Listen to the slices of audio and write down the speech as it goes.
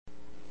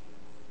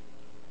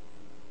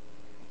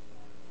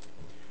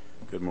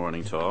Good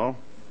morning to all.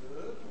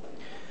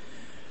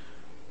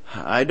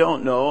 I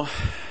don't know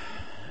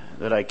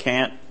that I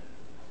can't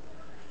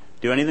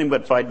do anything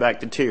but fight back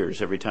the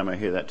tears every time I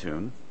hear that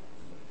tune.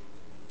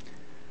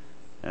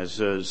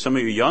 As some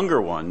of you younger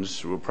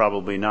ones will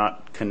probably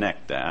not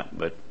connect that,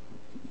 but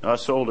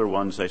us older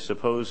ones, I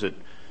suppose that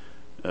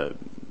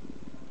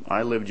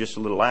I lived just a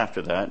little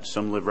after that.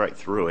 Some lived right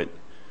through it.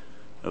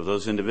 Of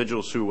those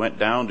individuals who went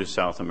down to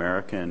South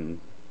America and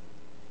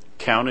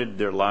counted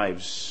their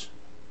lives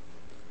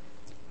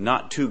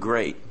not too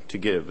great to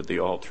give at the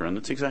altar, and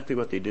that's exactly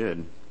what they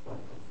did.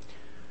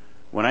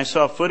 When I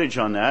saw footage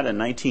on that in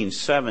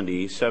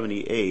 1970,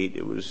 78,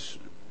 it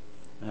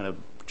had a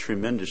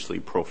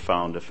tremendously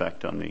profound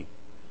effect on me.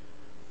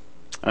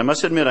 I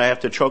must admit I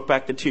have to choke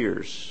back the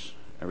tears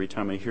every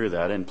time I hear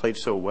that, and played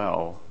so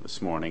well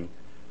this morning,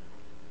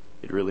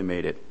 it really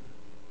made it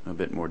a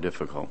bit more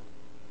difficult.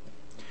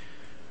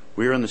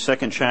 We are in the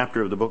second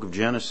chapter of the book of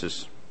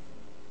Genesis.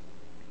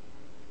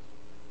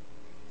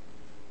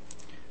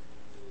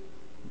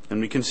 And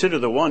we consider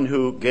the one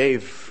who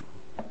gave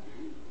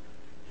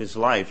his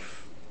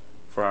life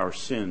for our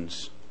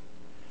sins.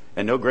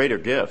 And no greater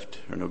gift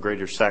or no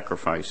greater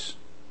sacrifice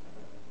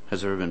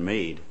has ever been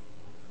made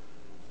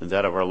than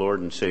that of our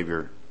Lord and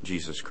Savior,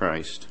 Jesus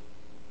Christ.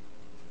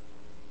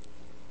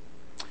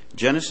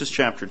 Genesis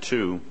chapter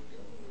 2.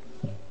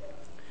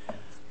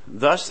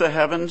 Thus the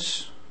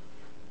heavens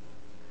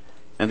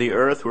and the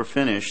earth were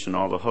finished, and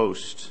all the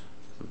host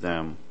of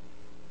them.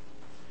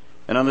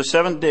 And on the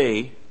seventh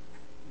day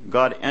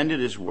God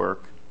ended his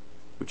work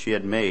which he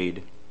had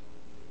made,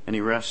 and he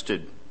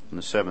rested on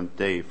the seventh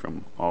day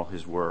from all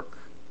his work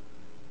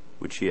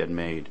which he had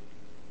made.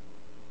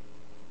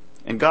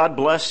 And God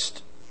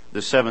blessed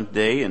the seventh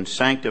day and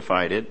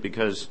sanctified it,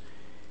 because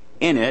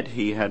in it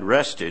he had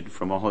rested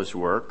from all his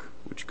work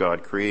which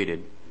God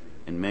created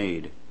and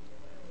made.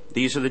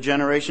 These are the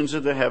generations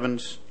of the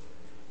heavens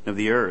and of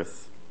the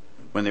earth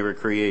when they were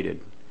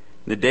created.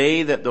 The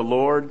day that the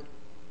Lord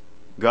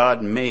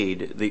God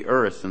made the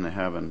earth and the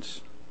heavens,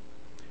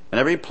 and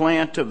every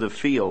plant of the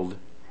field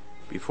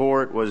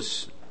before it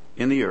was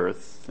in the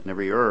earth, and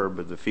every herb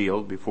of the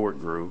field before it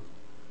grew.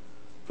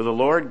 For the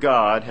Lord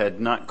God had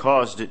not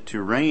caused it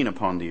to rain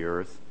upon the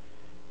earth,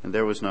 and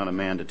there was not a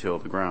man to till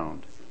the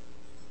ground.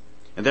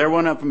 And there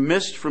went up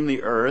mist from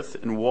the earth,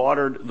 and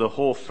watered the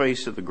whole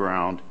face of the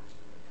ground.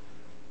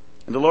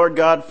 And the Lord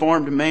God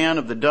formed man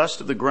of the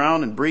dust of the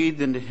ground, and breathed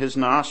into his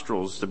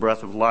nostrils the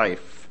breath of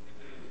life.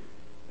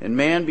 And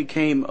man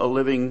became a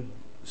living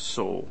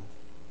soul.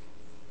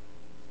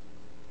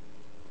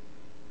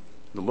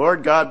 The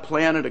Lord God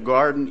planted a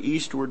garden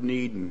eastward in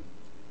Eden.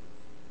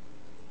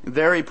 And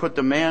there he put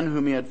the man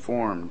whom he had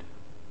formed.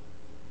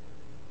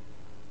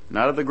 And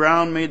out of the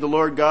ground made the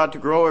Lord God to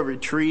grow every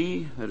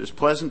tree that is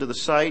pleasant to the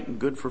sight and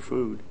good for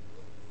food.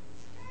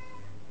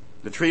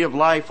 The tree of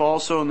life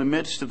also in the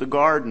midst of the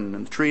garden,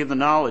 and the tree of the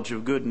knowledge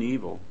of good and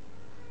evil.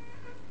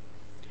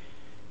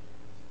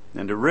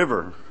 And a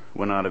river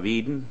went out of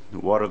Eden to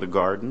water the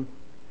garden,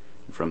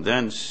 and from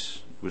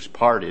thence was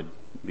parted,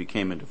 and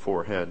became into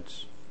four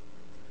heads.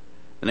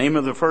 The name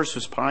of the first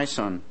was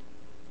Pison,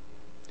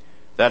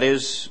 that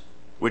is,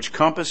 which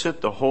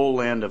compasseth the whole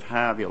land of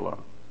Havilah,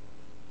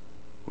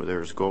 where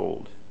there is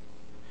gold.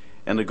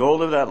 And the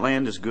gold of that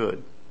land is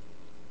good.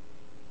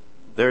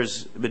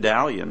 There's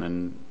Bdellium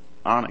and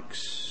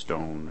onyx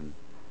stone. And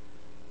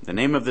the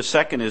name of the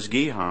second is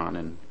Gihon,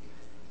 and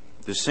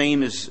the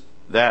same is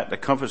that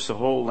compasseth the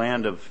whole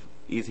land of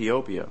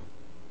Ethiopia.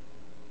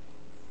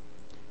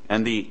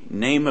 And the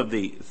name of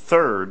the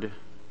third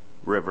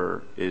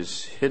river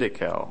is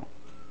Hiddekel.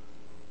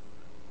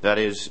 That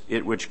is,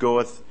 it which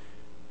goeth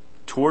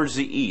towards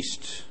the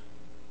east,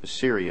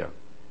 Assyria.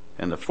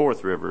 And the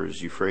fourth river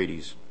is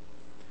Euphrates.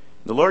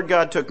 The Lord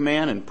God took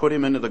man and put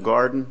him into the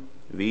garden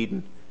of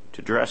Eden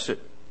to dress it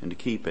and to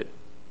keep it.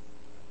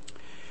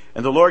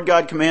 And the Lord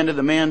God commanded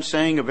the man,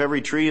 saying, of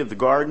every tree of the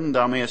garden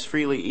thou mayest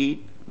freely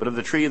eat, but of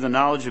the tree of the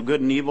knowledge of good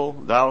and evil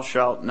thou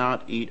shalt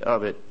not eat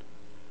of it.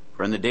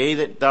 For in the day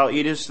that thou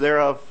eatest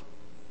thereof,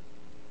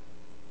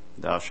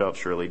 thou shalt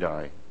surely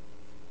die.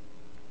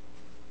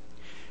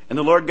 And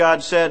the Lord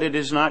God said, it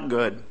is not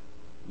good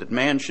that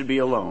man should be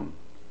alone.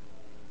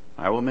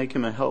 I will make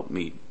him a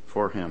helpmeet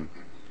for him.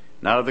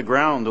 And out of the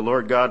ground the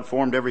Lord God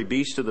formed every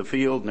beast of the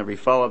field and every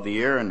fowl of the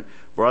air, and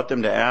brought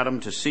them to Adam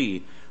to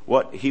see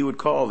what he would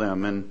call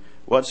them. And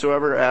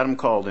whatsoever Adam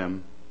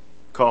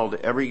called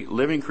every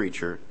living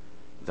creature,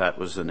 that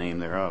was the name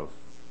thereof.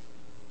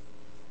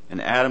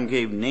 And Adam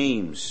gave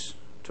names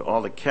to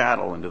all the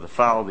cattle, and to the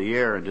fowl of the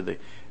air, and to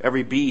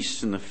every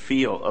beast in the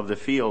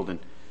field.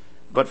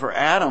 But for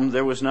Adam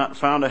there was not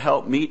found a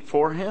helpmeet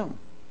for him.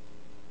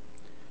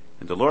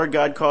 And the Lord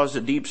God caused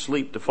a deep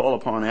sleep to fall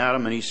upon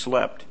Adam, and he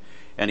slept.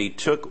 And he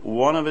took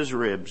one of his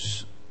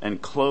ribs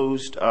and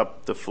closed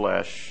up the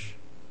flesh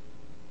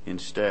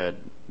instead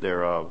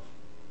thereof.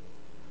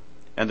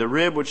 And the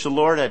rib which the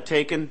Lord had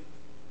taken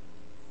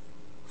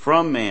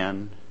from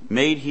man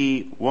made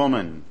he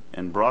woman,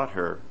 and brought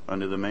her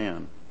unto the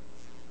man.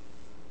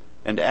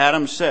 And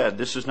Adam said,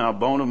 "This is now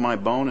bone of my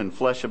bone and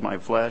flesh of my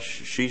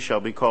flesh. She shall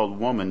be called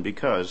woman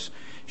because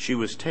she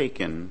was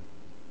taken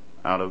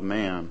out of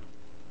man.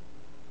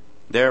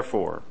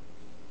 Therefore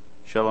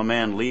shall a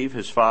man leave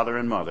his father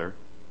and mother,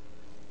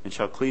 and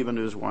shall cleave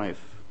unto his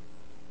wife,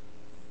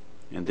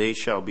 and they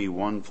shall be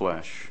one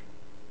flesh.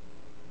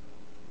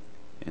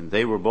 And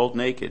they were both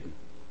naked,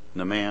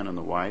 the man and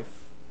the wife,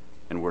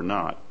 and were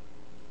not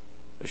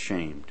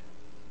ashamed."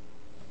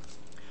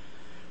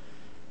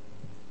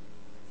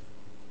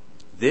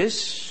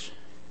 This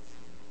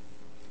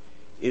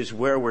is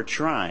where we're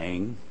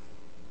trying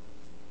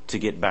to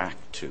get back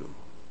to.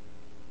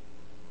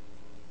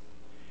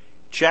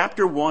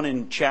 Chapter 1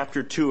 and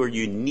chapter 2 are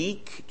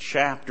unique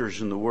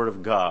chapters in the Word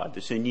of God.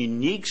 It's a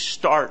unique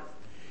start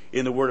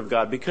in the Word of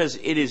God because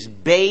it is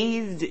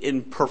bathed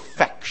in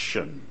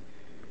perfection.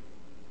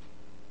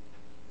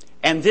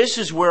 And this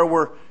is where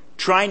we're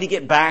trying to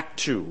get back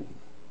to.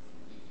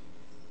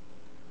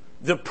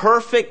 The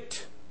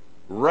perfect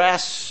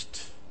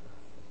rest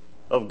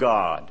of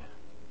God.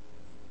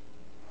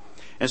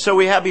 And so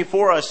we have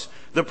before us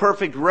the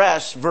perfect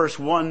rest, verse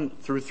 1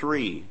 through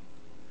 3.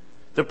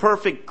 The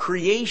perfect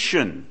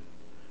creation,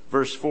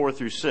 verse 4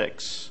 through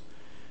 6.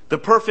 The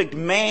perfect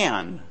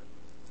man,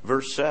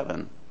 verse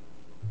 7.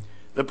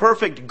 The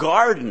perfect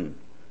garden,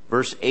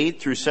 verse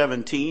 8 through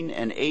 17,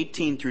 and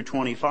 18 through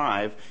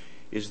 25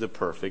 is the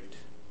perfect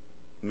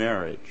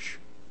marriage.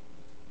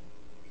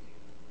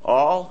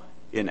 All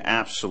in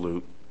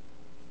absolute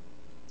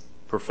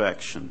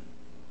perfection.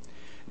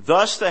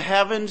 Thus the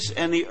heavens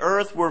and the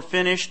earth were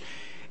finished.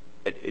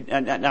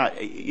 Now,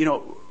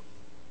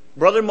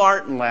 Brother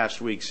Martin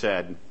last week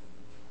said,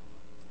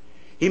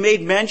 he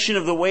made mention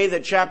of the way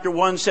that chapter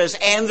 1 says,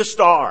 "and the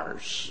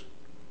stars."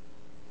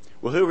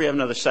 Well, here we have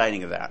another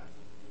sighting of that.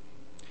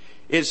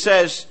 It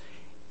says,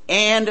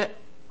 "and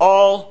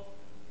all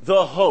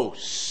the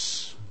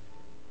hosts."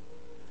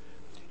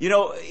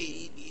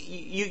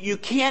 You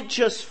can't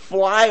just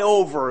fly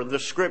over the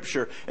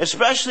Scripture,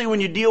 especially when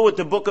you deal with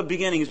the book of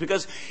beginnings,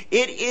 because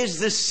it is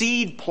the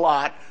seed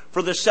plot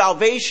for the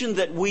salvation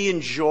that we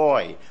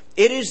enjoy.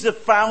 It is the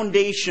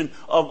foundation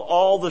of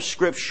all the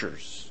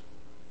Scriptures.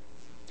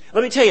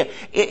 Let me tell you,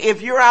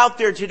 if you're out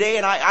there today,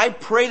 and I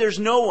pray there's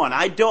no one,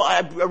 I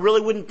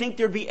really wouldn't think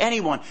there'd be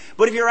anyone,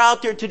 but if you're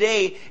out there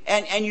today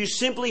and you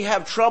simply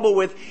have trouble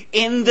with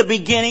 "in the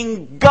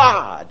beginning,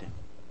 God,"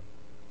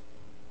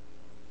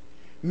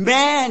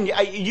 man,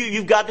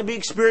 you've got to be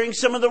experiencing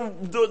some of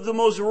the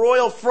most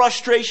royal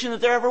frustration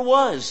that there ever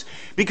was.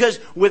 Because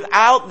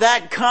without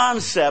that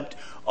concept,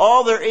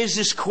 all there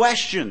is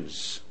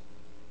questions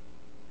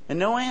and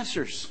no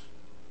answers.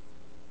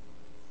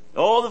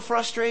 All the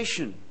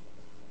frustration.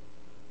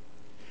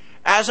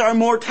 As our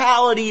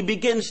mortality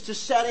begins to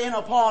set in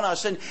upon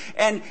us and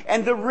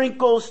the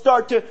wrinkles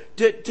start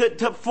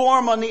to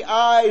form on the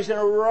eyes and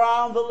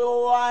around the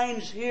little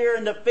lines here,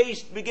 and the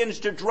face begins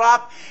to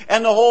drop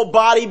and the whole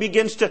body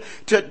begins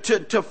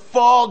to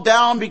fall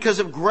down because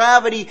of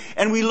gravity,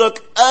 and we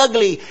look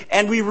ugly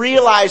and we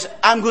realize,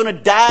 I'm going to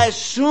die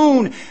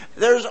soon.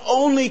 There's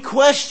only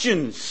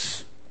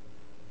questions.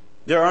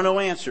 There are no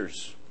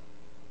answers.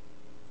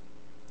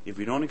 If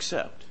we don't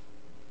accept,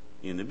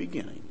 in the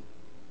beginning,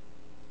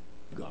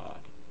 God.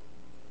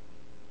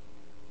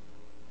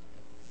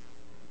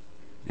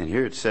 And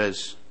here it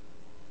says,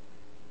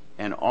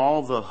 "and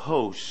all the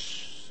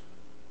hosts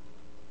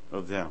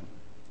of them."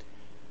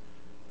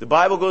 The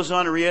Bible goes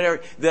on to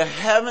reiterate the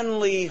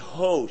heavenly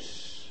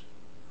hosts.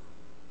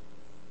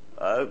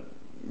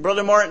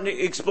 Brother Martin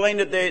explained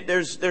that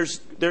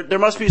there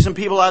must be some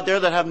people out there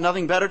that have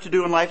nothing better to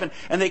do in life,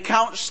 and they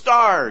count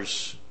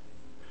stars.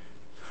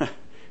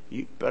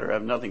 You better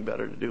have nothing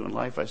better to do in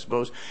life, I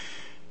suppose.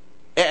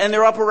 And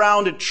they're up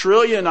around 1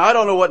 trillion. I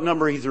don't know what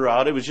number he threw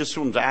out. It was just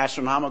some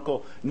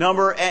astronomical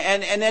number.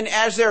 And then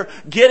as they're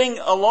getting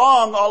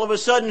along, all of a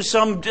sudden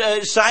some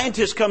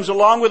scientist comes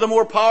along with a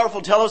more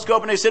powerful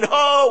telescope, and they said,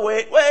 "Oh,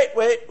 wait.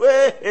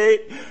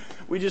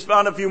 We just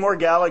found a few more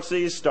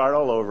galaxies. Start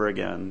all over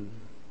again."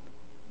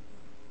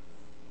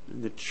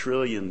 And the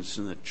trillions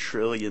and the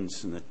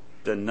trillions and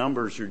the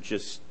numbers are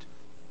just...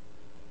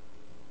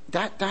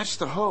 That's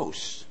the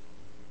host.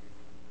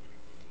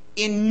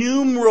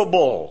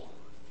 Innumerable.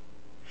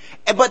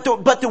 But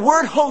the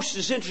word host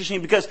is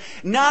interesting because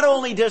not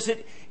only does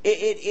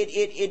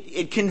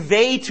it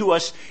convey to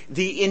us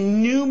the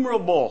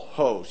innumerable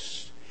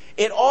hosts,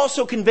 it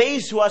also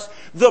conveys to us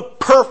the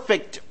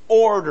perfect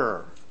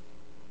order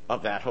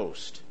of that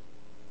host.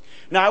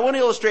 Now, I want to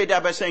illustrate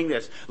that by saying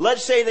this.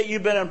 Let's say that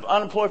you've been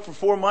unemployed for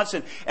 4 months,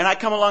 and I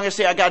come along and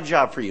say, "I got a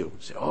job for you." You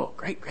say, "Oh,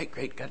 great,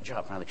 got a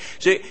job finally."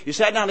 So you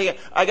sat down and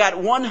I got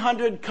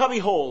 100 cubby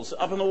holes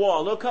up on the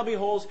wall, little cubby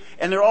holes,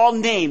 and they're all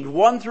named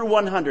 1 through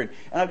 100.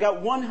 And I've got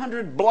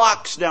 100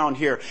 blocks down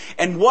here.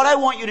 And what I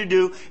want you to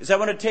do is I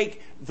want to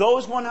take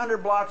those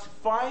 100 blocks,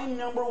 find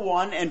number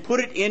 1, and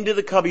put it into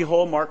the cubby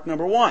hole marked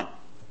number 1. You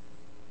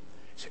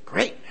say,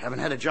 "Great, haven't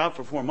had a job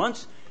for 4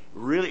 months.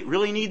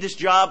 really need this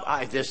job?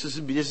 This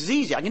is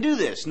easy. I can do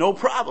this. No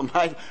problem.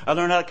 I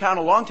learned how to count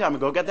a long time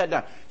ago. Got that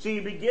done. So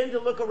you begin to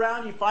look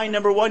around. You find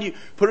number one. You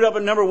put it up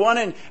at number one.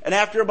 And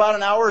after about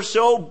an hour or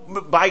so,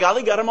 by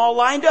golly, got them all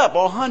lined up,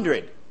 all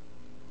 100.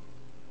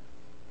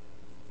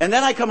 And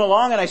then I come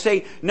along and I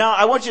say, now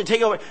I want you to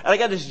take over. And I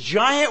got this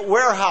giant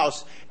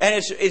warehouse, and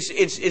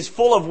it's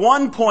full of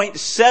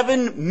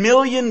 1.7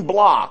 million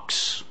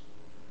blocks.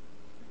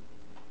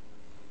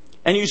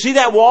 And you see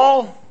that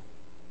wall?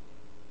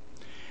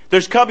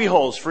 There's cubby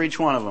holes for each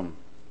one of them.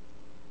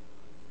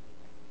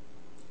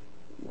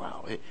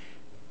 Wow.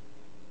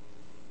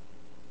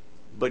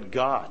 But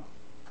God,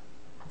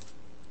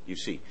 you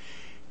see,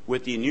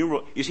 with the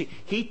innumerable, you see,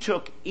 He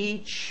took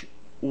each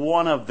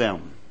one of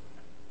them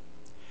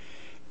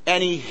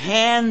and He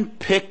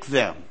handpicked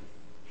them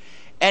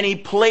and He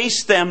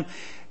placed them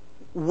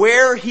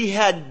where He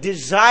had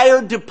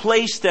desired to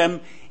place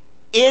them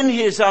in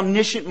His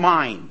omniscient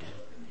mind.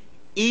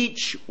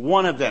 Each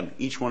one of them,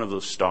 each one of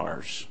those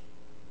stars.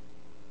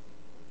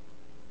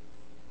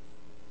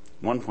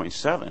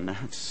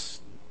 1.7,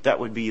 that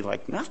would be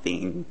like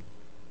nothing.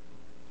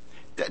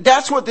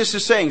 That's what this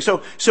is saying.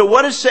 So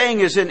what it's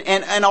saying is,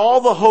 and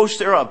all the hosts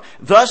thereof.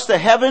 Thus the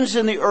heavens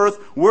and the earth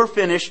were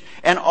finished,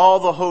 and all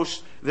the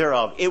hosts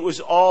thereof. It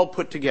was all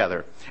put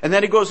together. And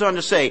then it goes on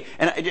to say,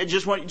 and I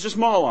just want just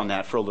mull on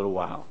that for a little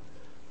while.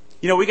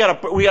 You know, we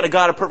got a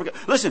God of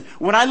perfect. Listen,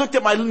 when I looked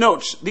at my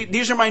notes,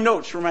 these are my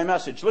notes for my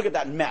message. Look at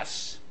that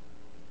mess.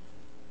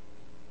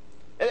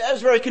 That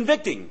was very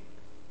convicting.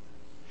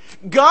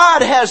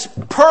 God has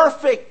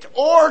perfect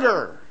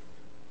order.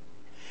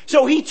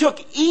 So He took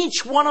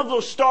each one of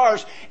those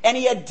stars and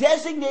He had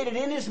designated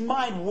in His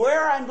mind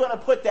where I'm going to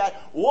put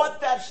that,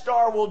 what that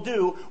star will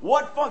do,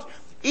 what function.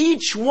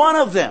 Each one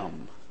of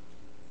them.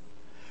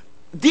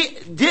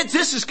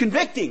 This is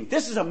convicting.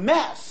 This is a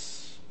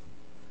mess.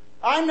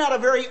 I'm not a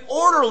very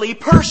orderly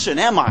person,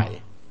 am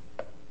I?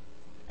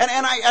 And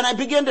I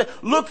began to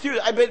look through,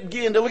 I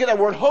began to look at that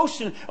word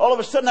host, and all of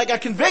a sudden I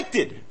got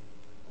convicted.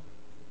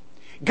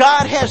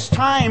 God has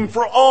time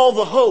for all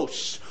the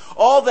hosts,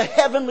 all the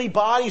heavenly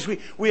bodies.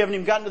 We haven't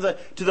even gotten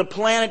to the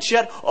planets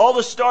yet. All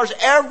the stars,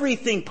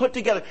 everything put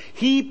together.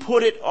 He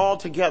put it all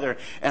together.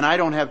 And I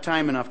don't have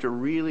time enough to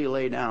really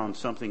lay down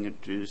something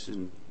that is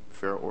in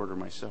fair order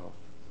myself.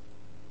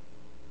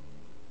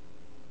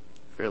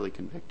 Fairly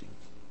convicting.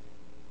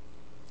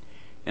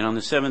 And on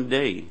the seventh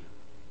day,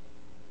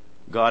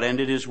 God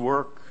ended His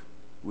work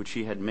which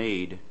He had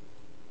made,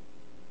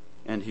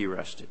 and He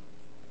rested.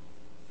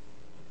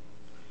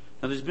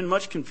 Now, there's been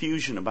much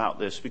confusion about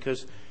this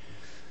because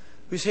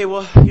we say,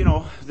 well, you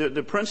know,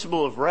 the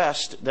principle of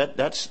rest,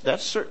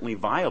 that's certainly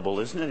viable,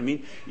 isn't it? I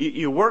mean,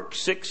 you work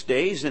 6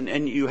 days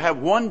and you have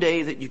one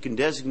day that you can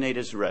designate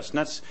as rest.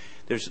 And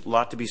there's a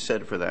lot to be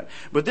said for that.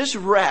 But this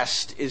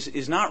rest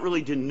is not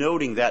really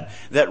denoting that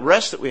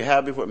rest that we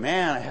have before.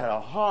 Man, I had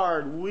a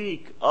hard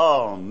week.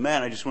 Oh,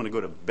 man, I just want to go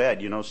to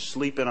bed, you know,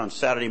 sleep in on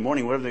Saturday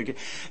morning, whatever.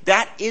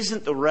 That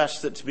isn't the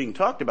rest that's being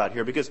talked about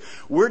here, because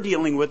we're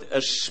dealing with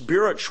a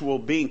spiritual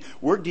being.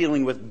 We're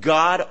dealing with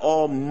God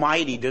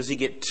Almighty. Does He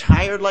get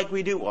tired like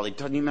we do? Well, He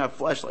doesn't even have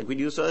flesh like we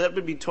do, so that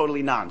would be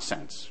totally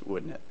nonsense,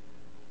 wouldn't it?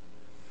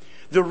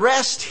 The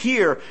rest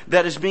here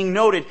that is being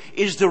noted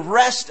is the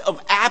rest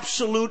of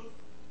absolute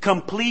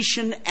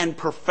completion and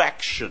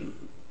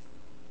perfection.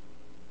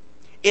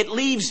 It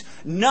leaves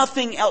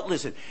nothing else.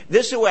 Listen,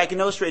 this is the way I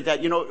can illustrate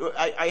that. You know,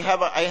 I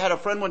had a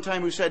friend one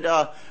time who said,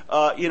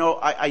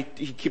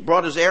 he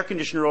brought his air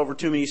conditioner over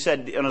to me. He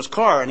said in his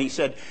car, and he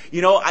said,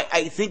 you know,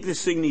 I think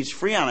this thing needs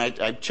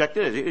Freon. I checked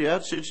it. Yeah,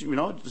 it's you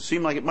know, it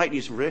seemed like it might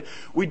need some Freon.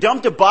 We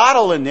dumped a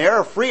bottle in there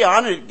of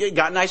Freon, and it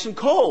got nice and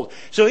cold.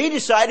 So he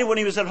decided when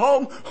he was at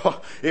home,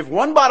 if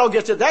one bottle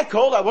gets it that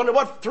cold, I wonder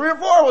what 3 or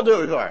 4 will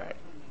do. All right.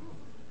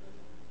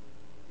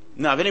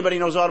 Now, if anybody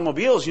knows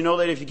automobiles, you know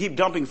that if you keep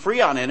dumping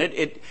Freon in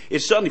it, it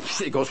suddenly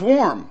it goes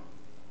warm.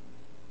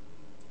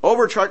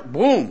 Overcharged,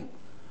 boom.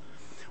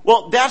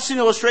 Well, that's an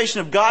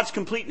illustration of God's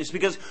completeness,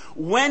 because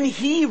when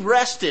He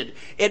rested,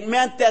 it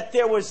meant that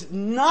there was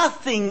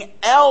nothing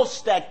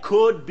else that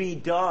could be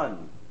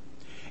done.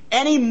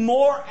 Any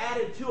more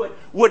added to it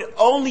would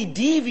only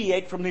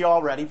deviate from the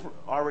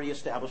already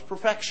established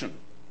perfection.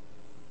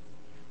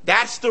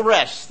 That's the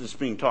rest that's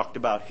being talked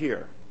about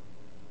here.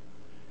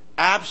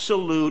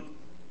 Absolute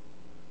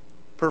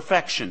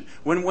perfection.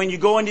 When you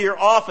go into your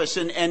office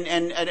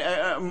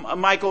and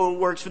Michael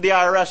works for the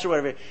IRS or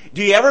whatever,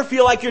 do you ever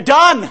feel like you're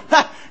done?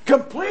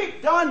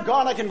 Complete, done,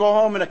 gone, I can go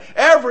home and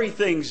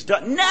everything's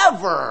done?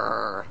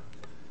 Never.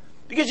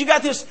 Because you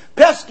got this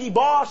pesky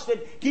boss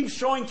that keeps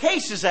throwing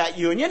cases at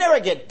you and you never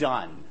get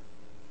done.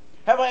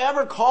 Have I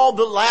ever called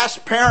the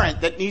last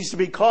parent that needs to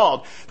be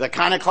called? The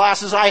kind of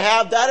classes I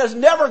have, that is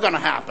never going to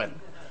happen.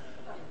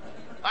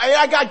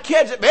 I got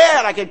kids,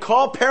 man, I could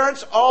call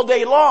parents all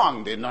day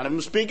long. None of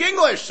them speak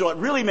English, so it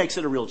really makes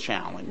it a real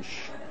challenge.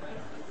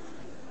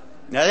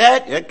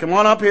 Now come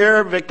on up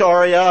here,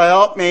 Victoria,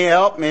 help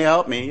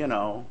me, you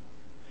know.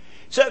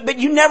 So, but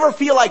you never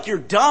feel like you're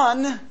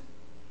done.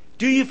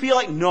 Do you feel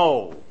like,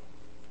 no.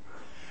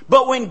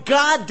 But when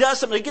God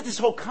does something, get this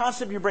whole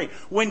concept in your brain.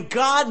 When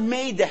God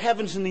made the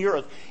heavens and the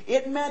earth,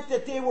 it meant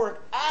that they were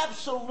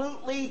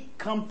absolutely,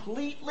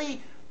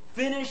 completely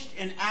finished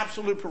in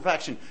absolute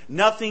perfection.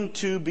 Nothing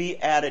to be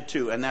added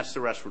to. And that's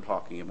the rest we're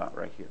talking about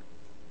right here.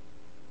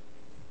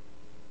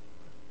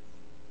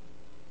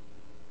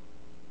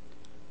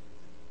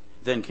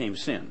 Then came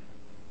sin.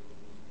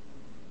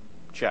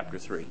 Chapter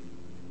 3.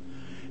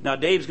 Now,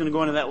 Dave's going to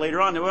go into that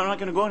later on. We're not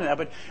going to go into that.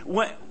 But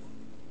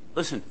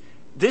listen,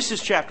 this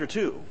is chapter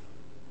 2.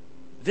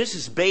 This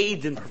is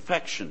bathed in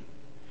perfection.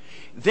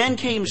 Then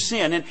came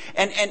sin.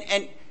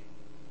 And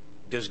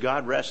does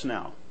God rest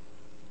now?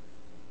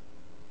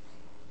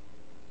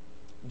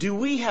 Do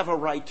we have a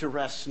right to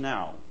rest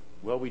now?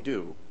 Well, we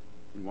do,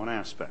 in one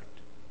aspect.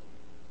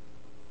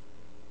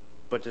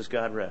 But does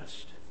God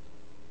rest?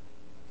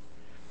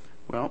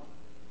 Well,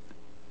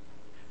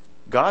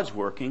 God's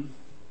working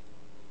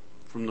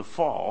from the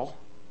fall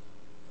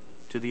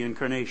to the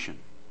incarnation.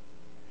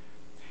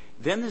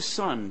 Then the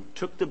Son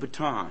took the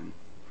baton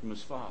from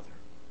his Father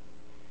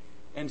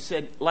and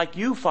said, like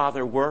you,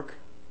 Father, work,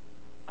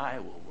 I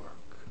will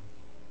work.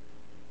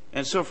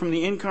 And so from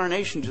the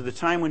incarnation to the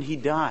time when he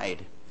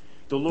died,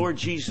 the Lord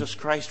Jesus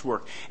Christ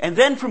worked. And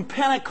then from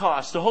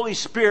Pentecost, the Holy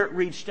Spirit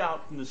reached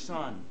out from the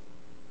Son.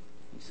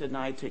 He said,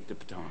 now I take the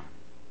baton.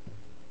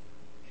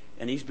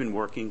 And he's been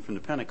working from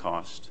the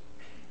Pentecost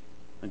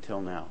until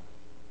now.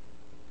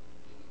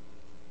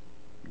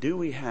 Do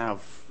we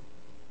have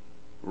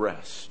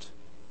rest?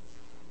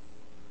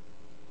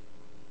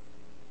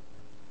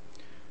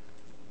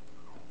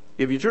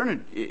 If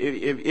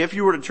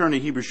you were to turn to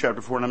Hebrews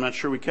chapter 4, and I'm not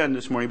sure we can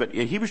this morning, but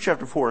in Hebrews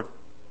chapter 4,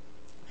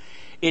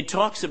 it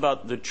talks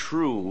about the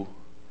true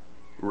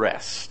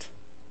rest.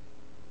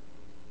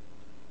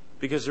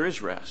 Because there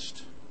is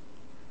rest.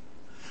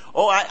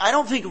 Oh, I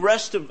don't think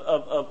rest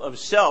of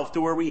self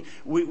to where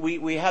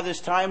we have this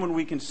time when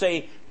we can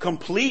say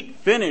complete,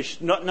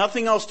 finished,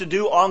 nothing else to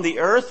do on the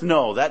earth.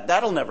 No,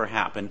 that'll never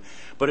happen.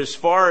 But as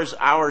far as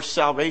our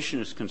salvation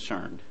is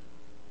concerned,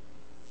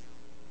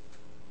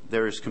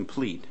 there is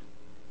complete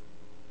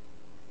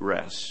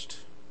rest.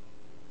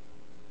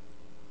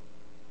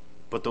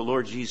 But the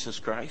Lord Jesus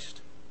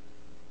Christ,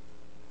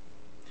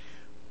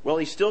 well,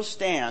 he still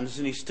stands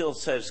and he still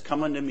says,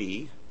 come unto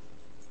me,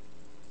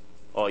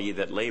 all ye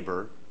that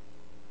labor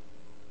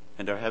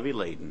and are heavy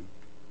laden,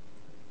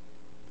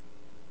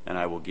 and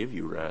I will give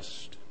you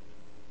rest.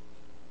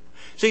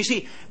 So you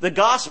see, the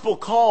gospel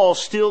call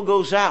still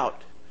goes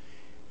out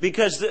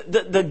because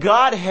the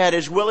Godhead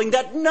is willing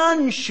that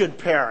none should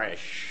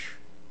perish,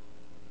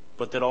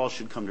 but that all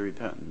should come to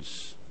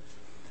repentance.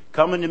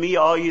 Come unto me,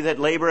 all you that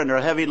labor and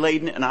are heavy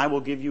laden, and I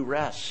will give you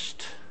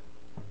rest.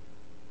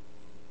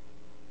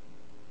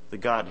 The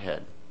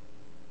Godhead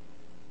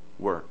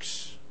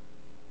works.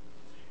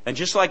 And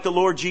just like the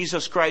Lord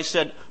Jesus Christ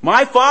said,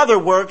 my Father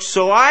works,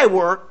 so I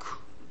work.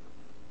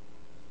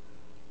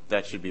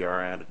 That should be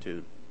our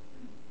attitude.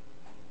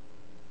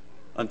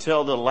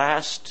 Until the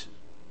last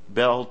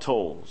bell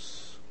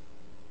tolls,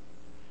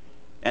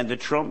 and the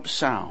trump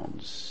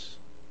sounds,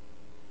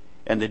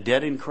 and the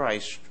dead in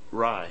Christ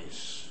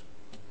rise.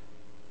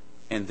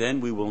 And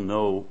then we will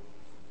know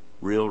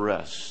real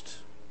rest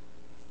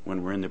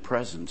when we're in the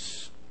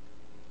presence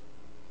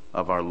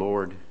of our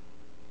Lord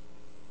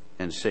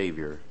and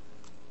Savior,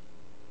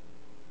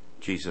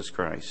 Jesus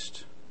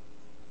Christ.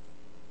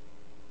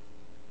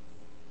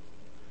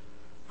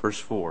 Verse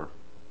 4.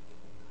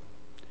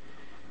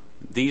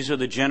 These are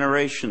the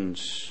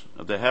generations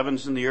of the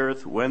heavens and the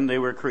earth when they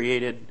were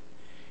created.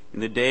 In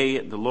the day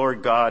the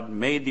Lord God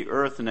made the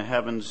earth and the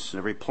heavens, and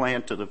every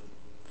plant of the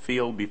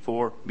field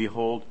before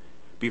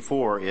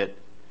it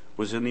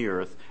was in the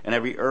earth, and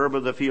every herb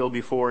of the field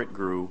before it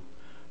grew.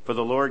 For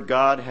the Lord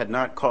God had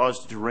not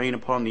caused it to rain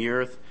upon the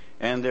earth,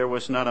 and there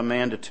was not a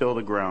man to till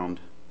the ground.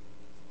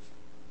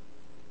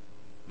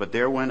 But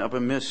there went up a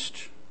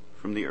mist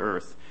from the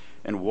earth,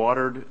 and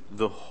watered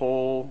the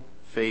whole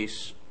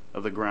face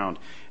of the ground.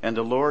 And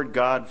the Lord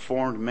God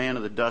formed man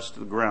of the dust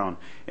of the ground,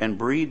 and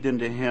breathed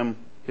into him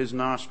his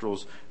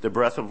nostrils the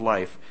breath of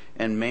life,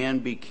 and man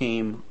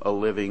became a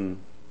living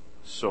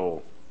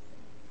soul.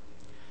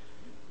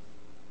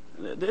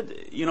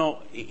 You know,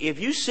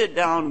 if you sit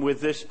down with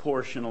this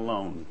portion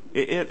alone,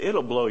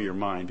 it'll blow your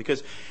mind.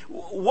 Because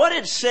what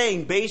it's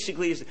saying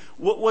basically is,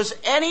 was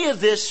any of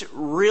this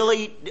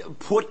really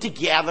put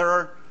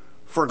together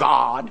for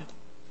God?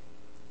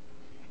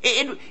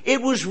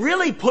 It was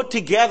really put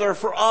together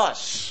for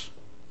us.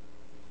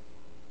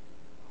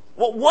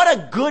 Well, what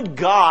a good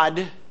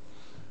God,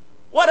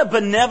 what a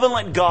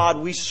benevolent God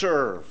we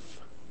serve.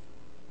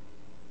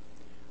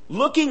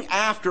 Looking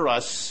after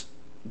us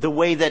the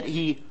way that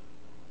He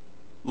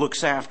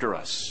looks after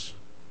us.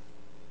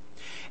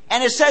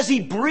 And it says He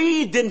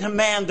breathed into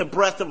man the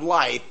breath of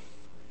life,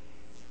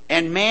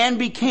 and man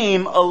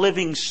became a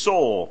living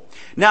soul.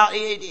 Now,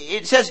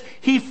 it says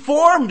He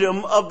formed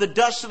him of the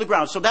dust of the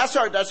ground. So that's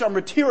our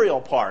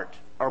material part,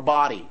 our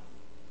body.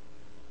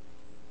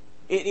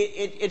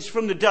 It's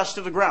from the dust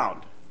of the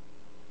ground.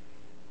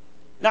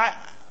 Now,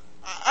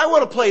 I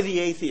want to play the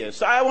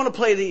atheist. I want to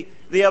play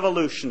the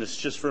evolutionist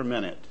just for a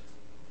minute.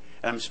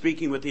 And I'm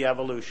speaking with the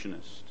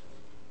evolutionist.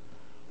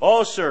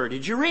 Oh, sir,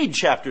 did you read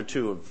chapter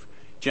 2 of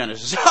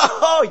Genesis?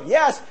 Oh,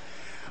 yes.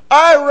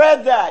 I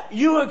read that.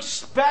 You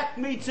expect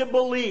me to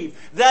believe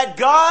that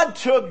God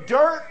took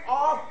dirt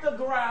off the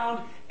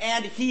ground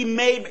and He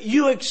made...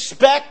 You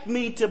expect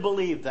me to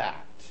believe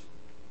that.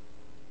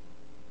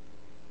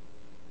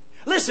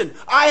 Listen,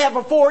 I have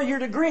a 4-year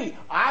degree.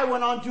 I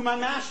went on to my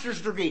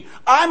master's degree.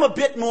 I'm a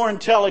bit more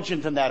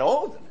intelligent than that.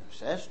 Oh, the nurse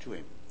says to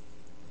him,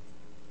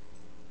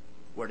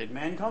 where did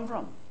man come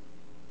from?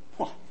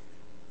 What?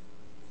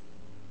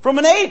 From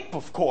an ape,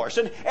 of course.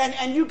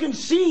 And you can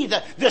see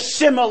the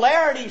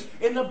similarities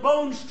in the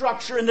bone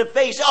structure in the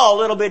face. Oh, a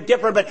little bit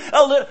different, but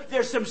a little,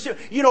 there's some,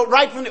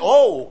 right from the...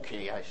 Oh,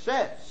 okay, I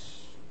says.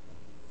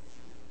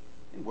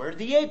 And where did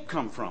the ape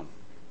come from?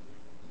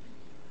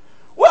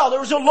 Well, there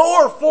was a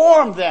lower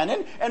form then,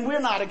 and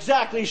we're not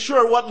exactly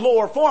sure what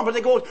lower form, but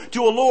they go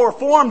to a lower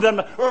form than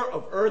an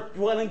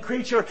earth-dwelling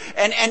creature,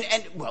 and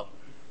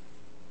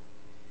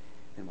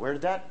where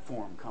did that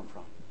form come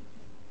from?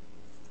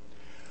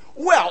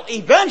 Well,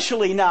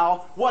 eventually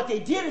now, what they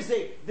did is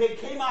they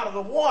came out of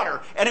the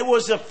water, and it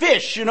was a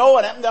fish, and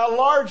a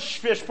large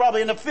fish probably,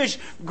 and the fish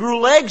grew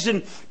legs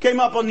and came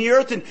up on the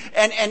earth,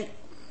 and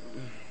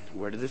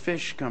where did the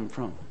fish come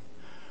from?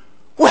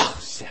 Well,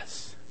 it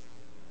says,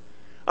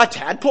 a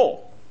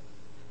tadpole.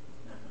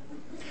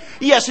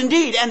 Yes,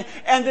 indeed.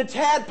 And the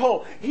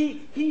tadpole,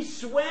 he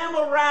swam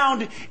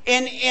around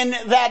in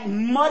that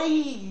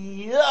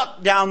muddy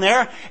yuck down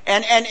there,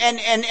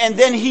 and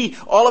then he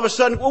all of a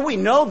sudden, well, we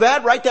know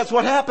that, right? That's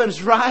what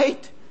happens,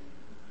 right?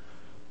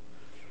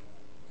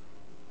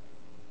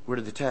 Where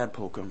did the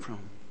tadpole come from?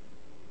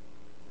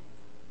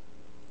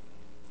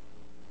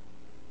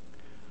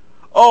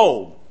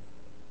 Oh,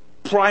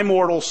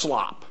 primordial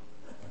slop.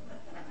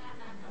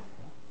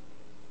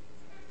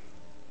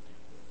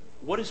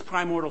 What is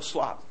primordial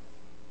slop?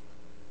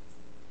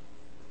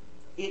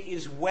 It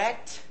is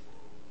wet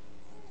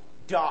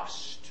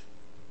dust.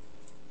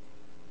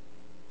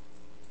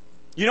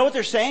 You know what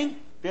they're saying?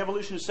 The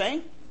evolutionist is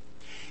saying?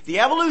 The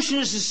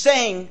evolutionist is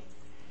saying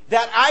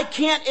that I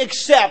can't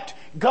accept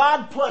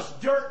God plus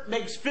dirt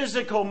makes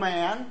physical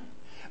man,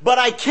 but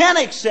I can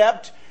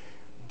accept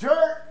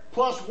dirt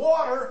plus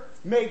water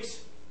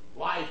makes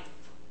life.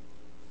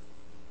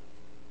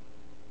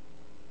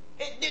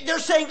 They're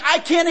saying I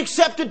can't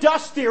accept the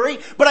dust theory,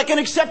 but I can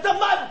accept the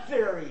mud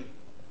theory.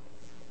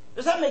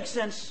 Does that make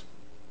sense?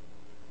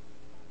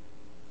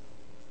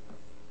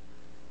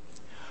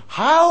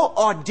 How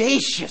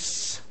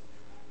audacious.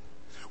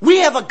 We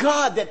have a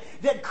God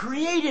that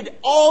created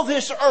all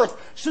this earth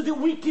so that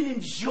we can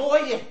enjoy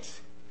it.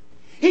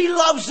 He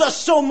loves us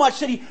so much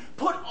that He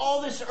put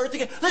all this earth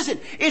together. Listen,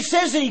 it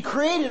says that He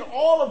created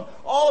all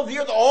of the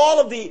earth,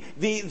 all of the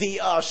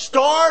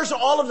stars,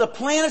 all of the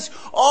planets.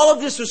 All of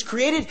this was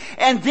created.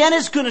 And then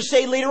it's going to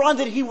say later on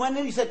that He went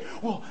and He said,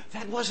 well,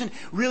 that wasn't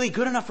really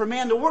good enough for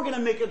man, so we're going to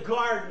make a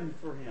garden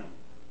for him.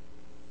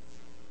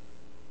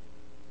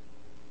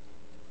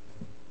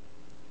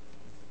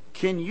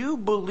 Can you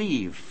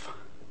believe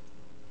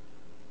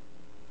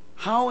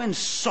how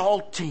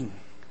insulting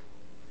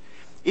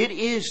it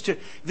is to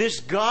this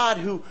God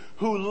who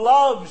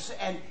loves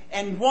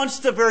and wants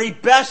the very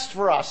best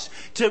for us,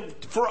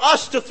 for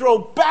us to throw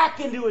back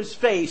into His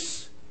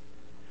face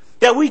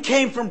that we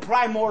came from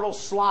primordial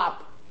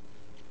slop.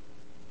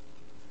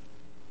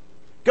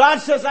 God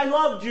says, I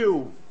loved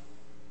you.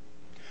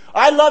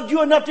 I loved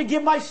you enough to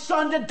give my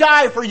Son to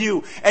die for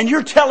you. And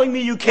you're telling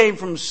me you came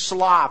from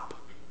slop.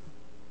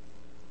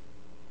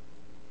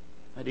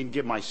 I didn't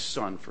give my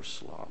Son for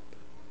slop.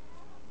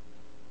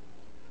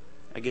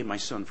 I gave my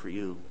Son for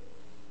you.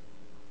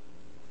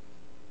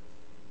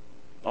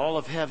 All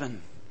of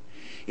heaven,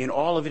 in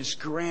all of its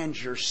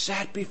grandeur,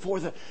 sat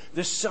before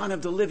the Son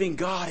of the living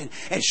God,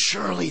 and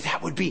surely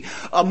that would be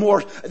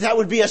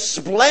a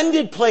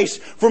splendid place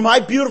for my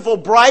beautiful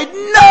bride.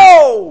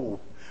 No!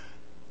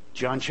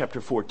 John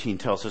chapter 14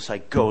 tells us, I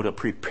go to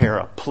prepare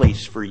a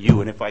place for you,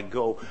 and if I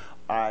go,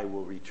 I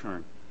will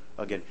return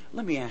again.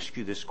 Let me ask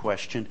you this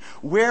question.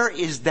 Where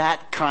is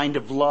that kind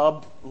of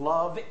love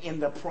in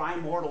the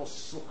primordial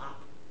slop?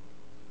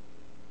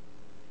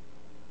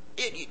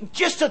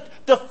 Just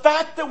the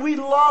fact that we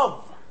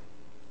love.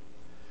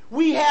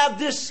 We have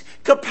this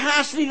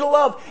capacity to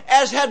love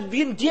as had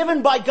been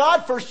given by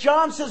God. 1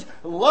 John says,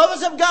 love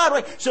is of God.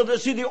 Right? So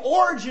the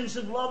origins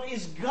of love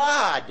is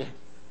God.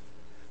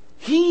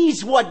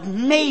 He's what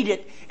made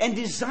it and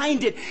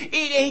designed it.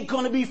 It ain't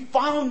going to be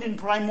found in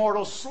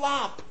primordial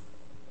slop.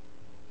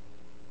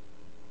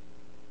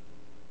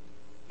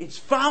 It's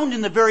found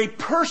in the very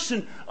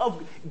person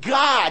of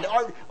God,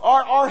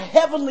 our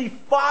Heavenly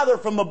Father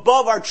from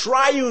above, our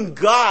triune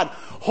God,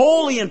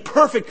 holy and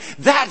perfect.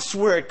 That's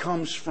where it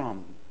comes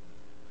from.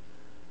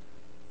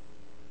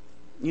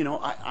 You know,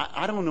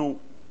 I don't know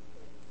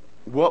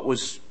what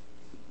was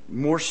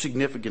more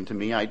significant to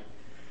me.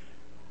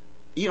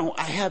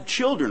 I have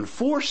children,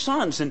 4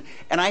 sons, and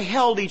I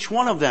held each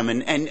one of them,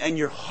 and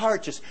your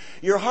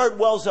heart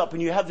wells up,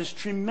 and you have this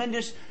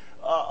tremendous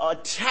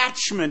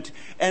attachment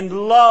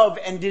and love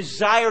and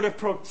desire to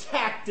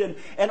protect,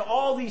 and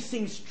all these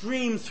things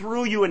stream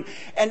through you, and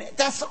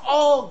that's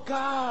all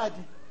God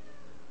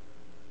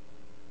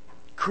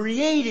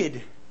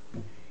created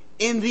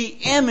in the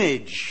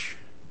image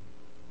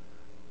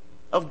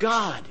of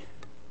God.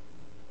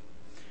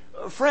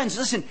 Friends,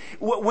 listen,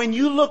 when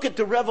you look at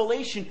the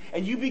Revelation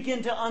and you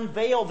begin to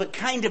unveil the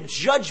kind of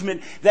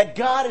judgment that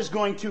God is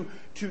going to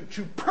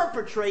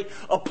perpetrate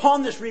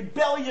upon this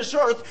rebellious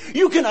earth,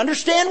 you can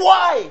understand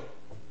why.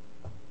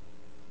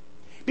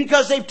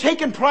 Because they've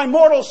taken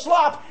primordial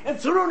slop and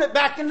thrown it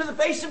back into the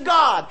face of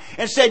God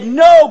and said,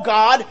 "No,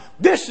 God,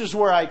 this is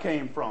where I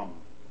came from."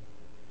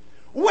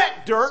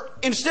 Wet dirt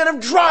instead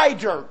of dry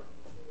dirt.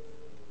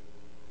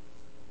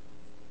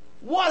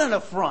 What an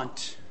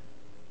affront.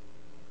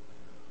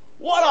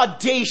 What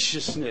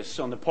audaciousness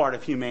on the part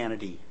of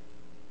humanity.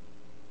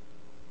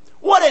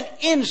 What an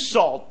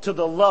insult to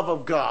the love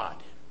of God.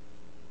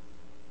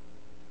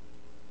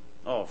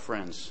 Oh,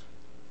 friends.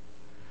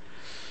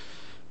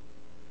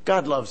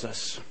 God loves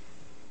us.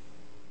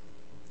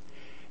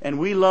 And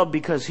we love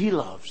because He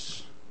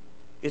loves.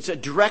 It's a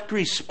direct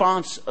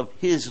response of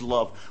His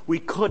love. We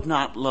could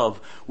not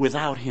love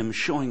without Him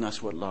showing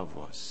us what love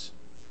was.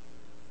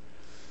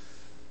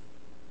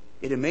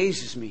 It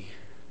amazes me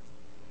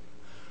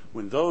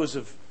when those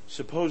of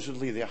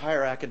supposedly the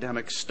higher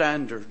academic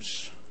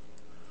standards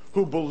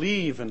who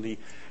believe in the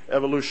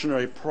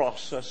evolutionary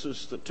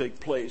processes that take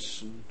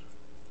place and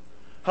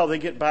how they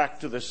get back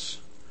to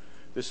this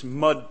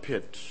mud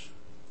pit.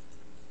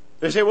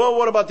 They say, well,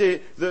 what about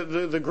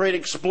the great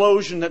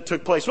explosion that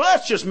took place? Well,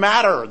 that's just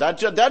matter.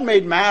 That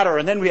made matter.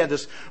 And then we had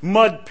this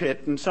mud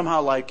pit, and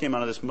somehow life came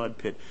out of this mud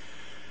pit.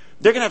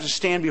 They're going to have to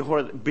stand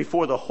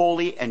before the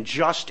holy and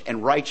just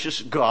and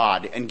righteous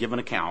God and give an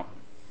account.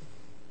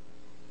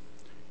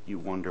 You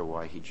wonder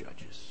why He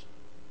judges.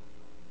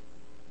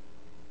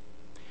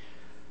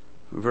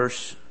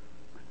 Verse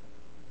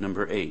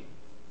number 8.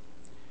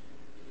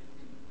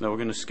 Now we're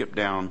going to skip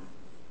down.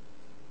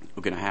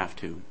 We're going to have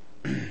to.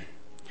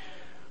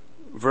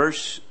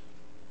 Verse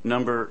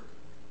number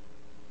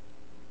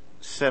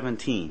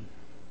 17.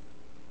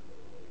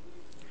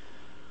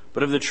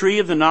 But of the tree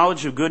of the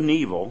knowledge of good and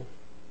evil,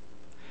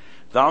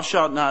 thou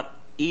shalt not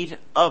eat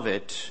of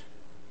it.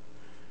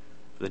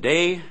 The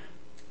day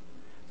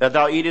that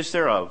thou eatest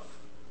thereof,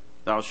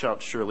 thou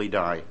shalt surely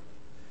die.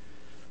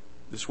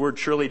 This word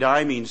surely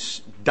die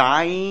means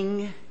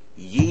dying,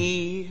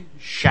 ye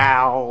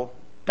shall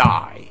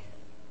die.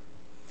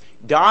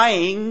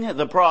 Dying,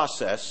 the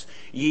process,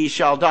 ye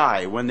shall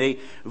die. When they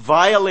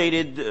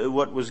violated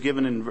what was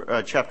given in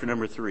chapter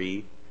number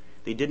 3,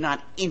 they did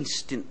not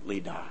instantly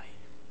die.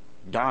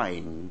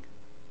 Dying,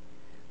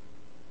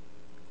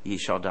 ye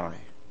shall die.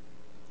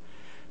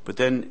 But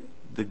then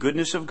the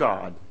goodness of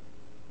God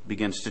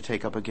begins to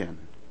take up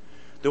again.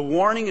 The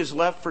warning is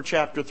left for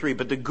chapter 3,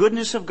 but the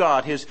goodness of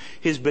God,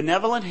 His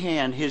benevolent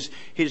hand,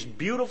 His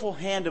beautiful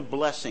hand of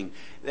blessing,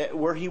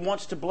 where He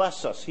wants to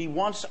bless us, He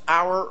wants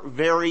our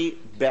very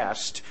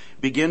best,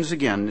 begins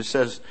again. It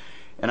says,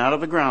 and out of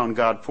the ground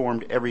God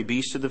formed every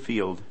beast of the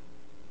field,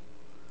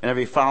 and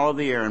every fowl of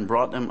the air, and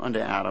brought them unto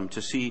Adam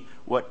to see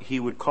what he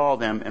would call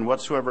them. And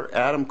whatsoever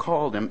Adam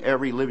called them,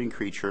 every living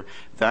creature,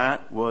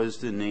 that was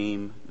the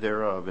name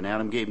thereof. And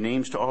Adam gave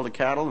names to all the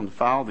cattle and the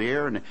fowl of the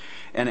air and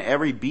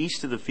every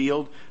beast of the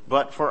field.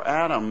 But for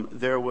Adam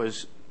there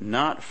was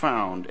not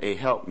found a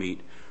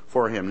helpmeet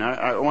for him. Now,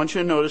 I want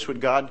you to notice what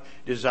God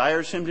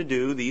desires him to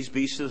do. These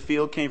beasts of the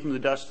field came from the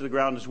dust of the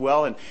ground as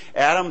well. And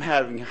Adam,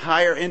 having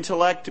higher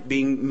intellect,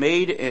 being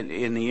made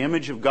in the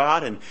image of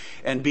God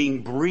and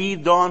being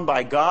breathed on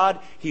by God,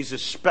 he's a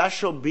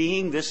special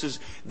being. This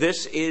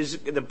is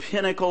the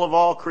pinnacle of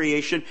all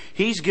creation.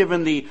 He's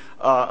given the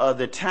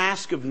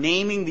task of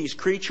naming these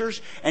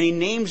creatures, and he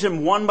names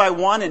them one by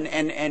one,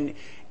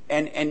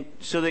 and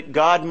so that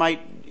God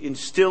might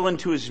instill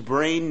into his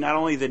brain not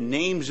only the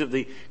names of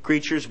the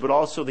creatures, but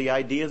also the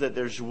idea that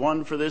there's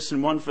one for this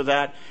and one for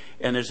that,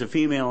 and there's a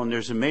female and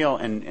there's a male,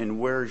 and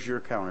where's your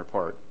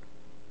counterpart?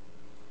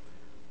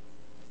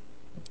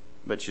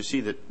 But you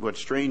see that what's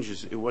strange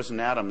is it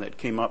wasn't Adam that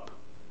came up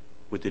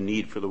with the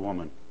need for the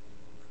woman.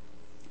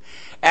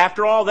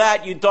 After all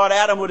that, you'd thought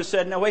Adam would have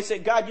said, no, wait a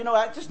second, God,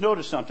 I just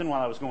noticed something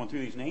while I was going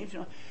through these names,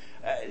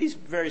 these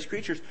various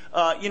creatures.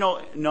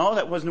 No,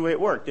 that wasn't the way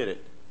it worked, did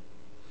it?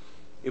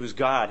 It was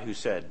God who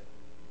said,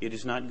 it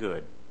is not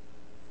good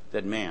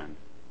that man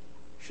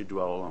should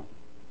dwell alone.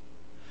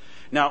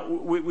 Now,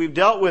 we've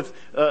dealt with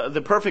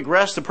the perfect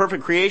rest, the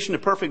perfect creation, the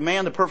perfect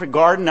man, the perfect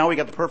garden. Now we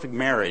got the perfect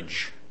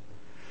marriage.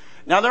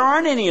 Now, there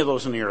aren't any of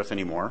those on the earth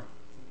anymore.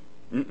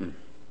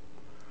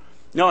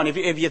 No, and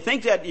if you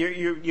think that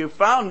you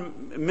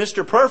found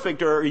Mr.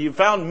 Perfect or you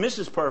found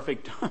Mrs.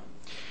 Perfect,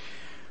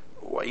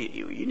 well,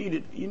 you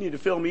need to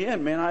fill me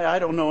in, man. I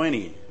don't know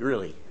any,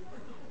 really.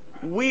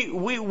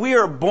 We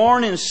are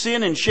born in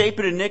sin and shaped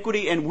in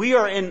iniquity, and we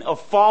are in a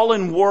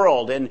fallen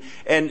world. And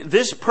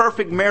this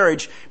perfect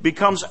marriage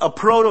becomes a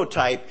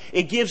prototype.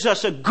 It gives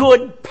us a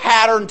good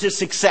pattern to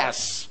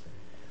success.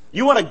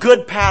 You want a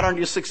good pattern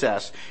to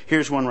success?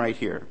 Here's one right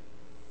here.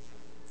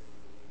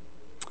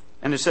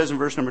 And it says in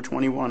verse number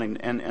 21,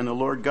 and the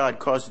Lord God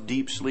caused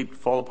deep sleep to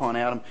fall upon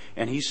Adam,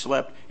 and he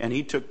slept, and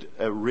he took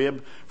a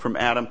rib from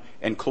Adam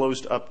and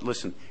closed up.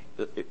 Listen,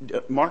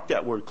 mark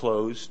that word,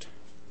 closed.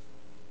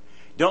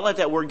 Don't let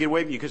that word get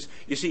away from you, because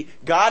you see,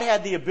 God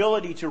had the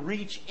ability to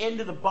reach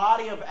into the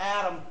body of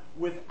Adam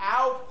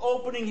without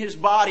opening his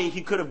body.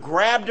 He could have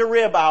grabbed a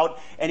rib out,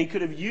 and he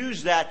could have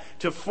used that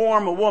to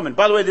form a woman.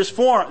 By the way, this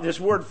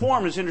word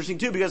form is interesting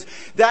too, because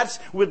that's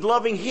with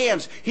loving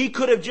hands. He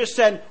could have just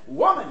said,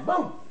 woman,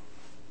 boom.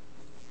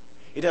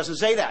 It doesn't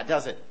say that,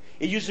 does it?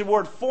 It uses the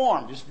word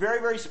form, just very,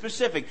 very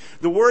specific.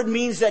 The word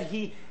means that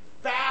he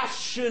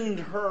fashioned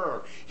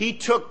her. He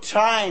took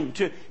time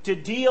to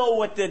deal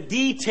with the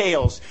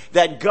details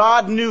that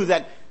God knew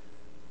that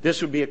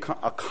this would be a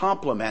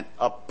complement,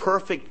 a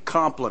perfect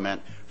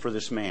complement for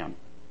this man.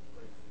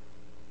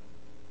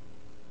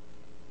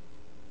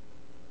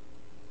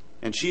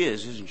 And she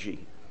is, isn't she?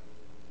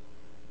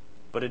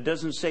 But it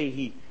doesn't say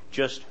he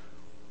just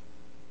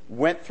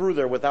went through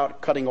there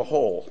without cutting a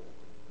hole.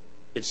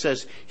 It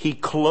says he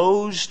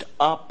closed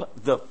up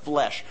the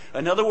flesh.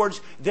 In other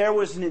words, there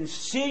was an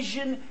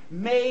incision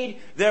made.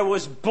 There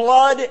was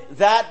blood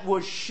that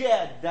was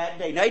shed that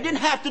day. Now, he didn't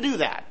have to do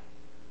that.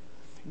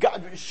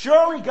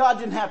 Surely God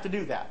didn't have to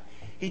do that.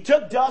 He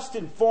took dust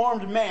and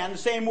formed man. The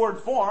same word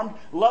formed,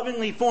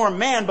 lovingly formed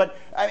man. But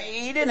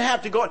he didn't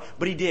have to go.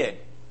 But he did.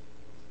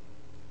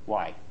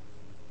 Why?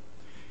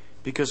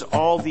 Because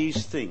all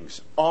these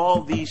things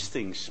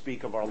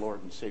speak of our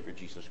Lord and Savior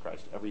Jesus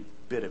Christ. Every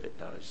bit of it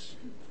does.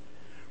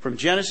 From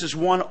Genesis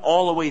 1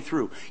 all the way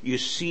through, you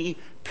see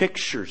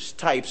pictures,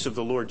 types of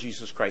the Lord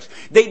Jesus Christ.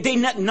 They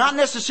not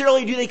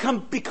necessarily do they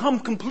become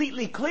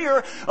completely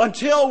clear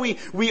until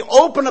we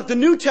open up the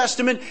New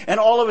Testament and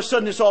all of a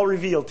sudden it's all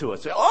revealed to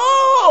us.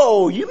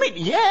 Oh, you mean,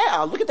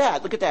 yeah, look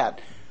at that.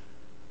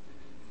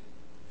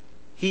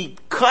 He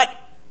cut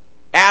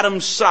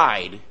Adam's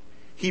side.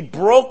 He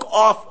broke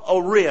off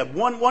a rib.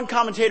 One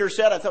commentator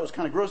said, I thought it was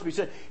kind of gross, but he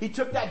said, he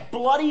took that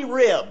bloody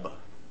rib.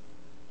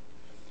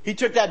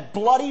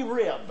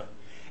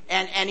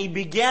 And he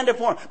began to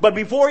form. But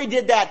before he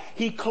did that,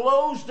 he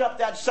closed up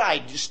that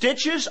side.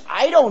 Stitches?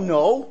 I don't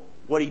know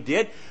what he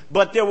did.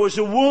 But there was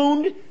a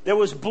wound. There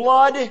was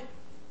blood.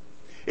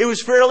 It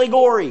was fairly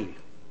gory.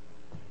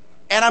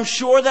 And I'm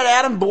sure that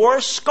Adam bore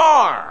a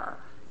scar.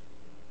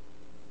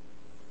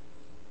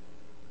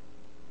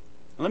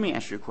 Let me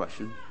ask you a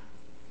question.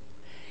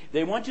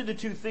 They went to the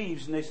two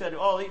thieves and they said,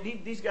 "Oh,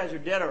 these guys are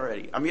dead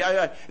already. I mean,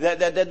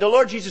 the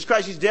Lord Jesus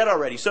Christ, He's dead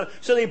already." So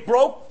they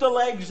broke the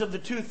legs of the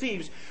two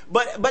thieves.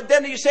 But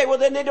then you say, well,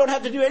 then they don't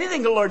have to do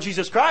anything to the Lord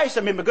Jesus Christ.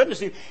 I mean, my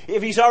goodness,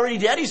 if He's already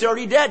dead, He's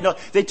already dead. No,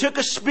 they took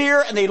a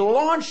spear and they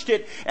launched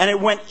it and it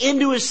went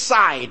into his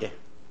side.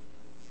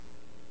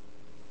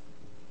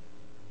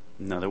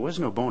 Now, there was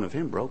no bone of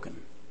him broken.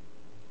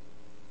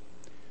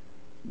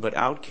 But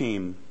out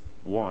came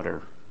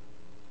water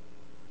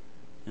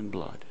and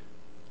blood.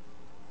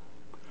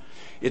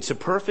 It's a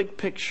perfect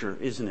picture,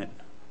 isn't it?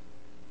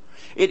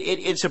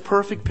 It's a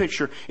perfect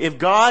picture. If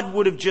God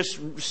would have just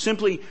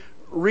simply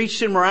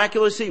reached in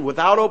miraculously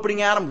without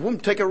opening Adam, boom,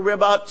 take a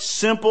rib out,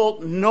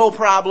 simple, no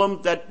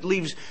problem. That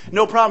leaves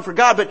no problem for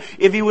God. But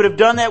if He would have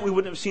done that, we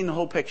wouldn't have seen the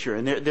whole picture.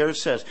 And there it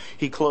says,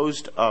 He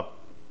closed up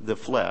the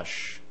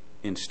flesh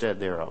instead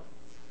thereof.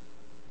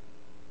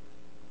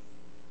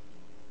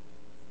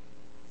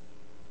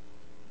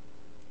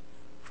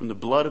 From the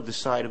blood of the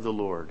side of the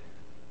Lord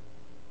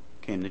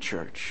came the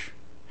church.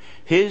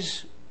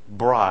 His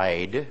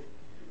bride,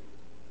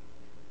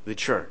 the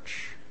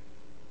church.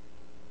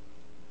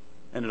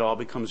 And it all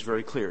becomes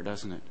very clear,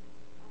 doesn't it?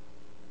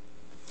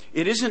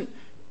 It isn't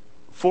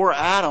for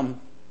Adam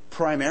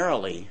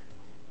primarily.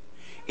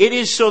 It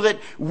is so that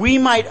we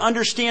might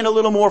understand a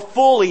little more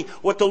fully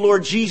what the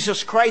Lord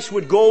Jesus Christ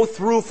would go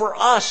through for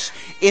us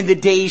in the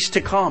days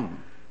to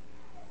come.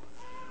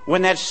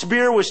 When that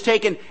spear was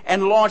taken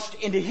and launched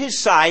into His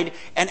side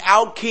and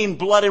out came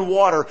blood and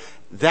water,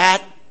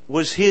 that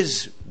was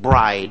His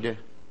bride,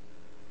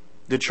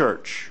 the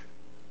church.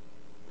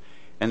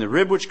 And the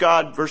rib which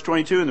God, verse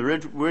 22, and the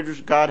rib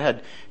which God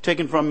had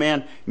taken from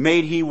man,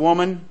 made He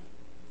woman,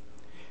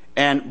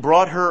 and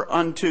brought her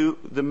unto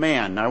the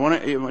man. Now I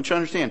want you to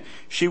understand,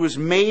 she was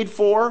made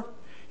for,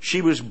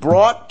 she was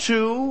brought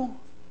to,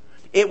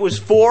 it was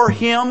for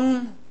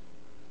him.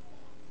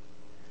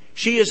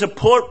 She is a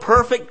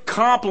perfect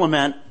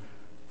complement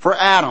for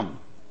Adam.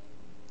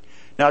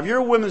 Now if you're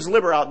a women's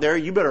liber out there,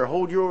 you better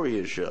hold your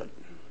ears shut.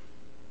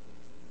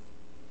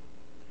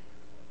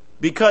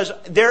 Because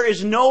there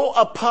is no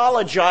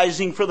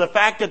apologizing for the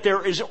fact that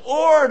there is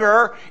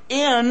order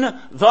in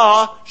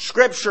the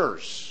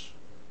Scriptures.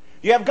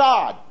 You have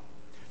God,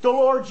 the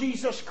Lord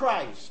Jesus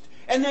Christ,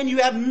 and then you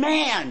have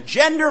man,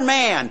 gender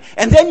man,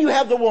 and then you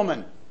have the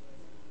woman.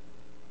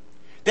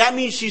 That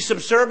means she's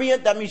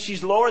subservient. That means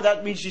she's lower.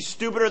 That means she's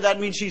stupider. That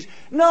means she's...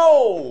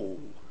 No!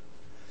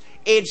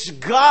 It's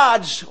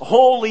God's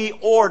holy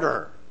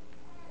order.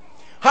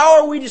 How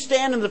are we to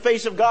stand in the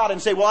face of God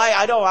and say, well,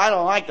 I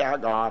don't like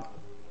that, God.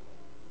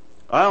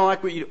 I don't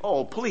like what you do.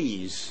 Oh,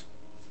 please.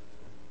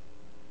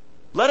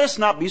 Let us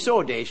not be so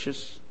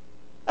audacious.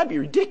 That'd be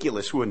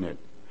ridiculous, wouldn't it?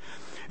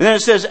 And then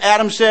it says,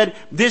 Adam said,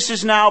 this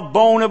is now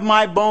bone of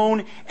my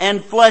bone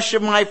and flesh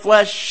of my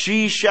flesh.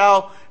 She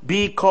shall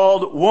be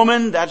called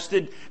woman. That's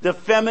the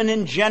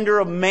feminine gender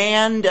of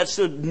man. That's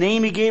the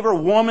name he gave her,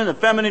 woman, the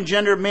feminine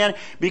gender of man,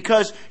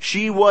 because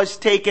she was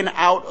taken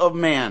out of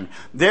man.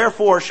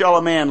 Therefore shall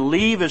a man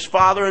leave his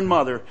father and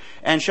mother,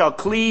 and shall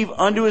cleave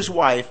unto his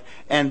wife,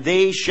 and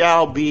they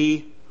shall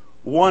be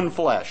one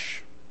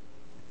flesh.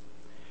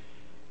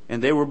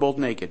 And they were both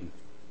naked,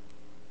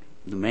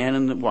 the man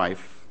and the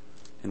wife,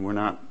 and were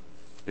not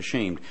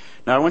ashamed.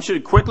 Now I want you to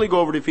quickly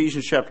go over to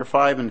Ephesians chapter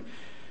 5, and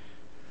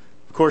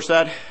of course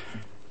that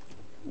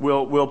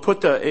will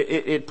put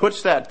it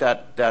puts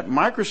that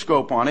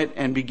microscope on it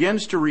and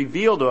begins to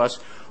reveal to us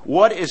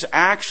what is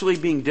actually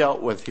being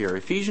dealt with here.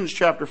 Ephesians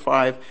chapter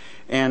 5,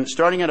 and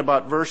starting at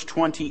about verse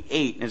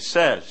 28, it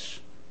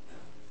says,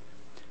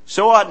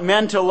 so ought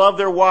men to love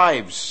their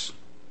wives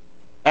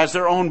as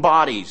their own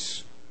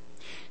bodies.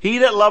 He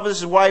that loveth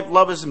his wife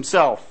loveth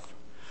himself.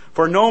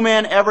 For no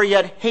man ever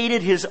yet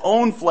hated his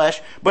own flesh,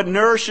 but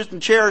nourisheth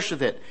and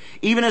cherisheth it,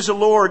 even as the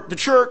Lord, the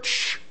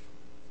church.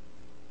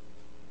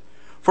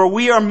 For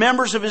we are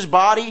members of his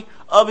body,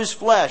 of his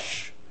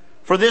flesh.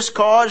 For this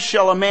cause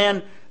shall a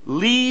man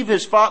leave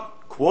his father,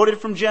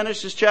 quoted from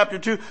Genesis chapter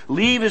 2,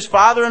 leave his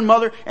father and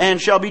mother, and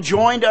shall be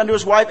joined unto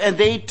his wife, and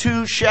they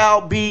two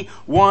shall be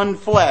one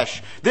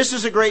flesh. This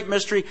is a great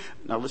mystery.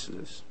 Now listen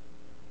to this.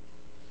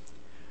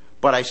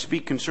 But I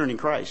speak concerning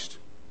Christ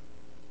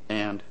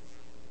and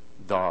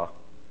the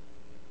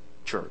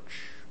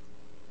church.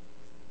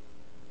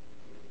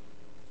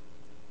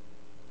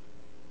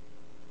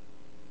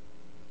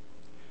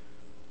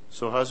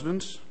 So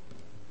husbands,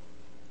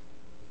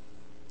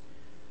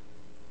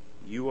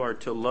 you are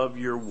to love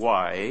your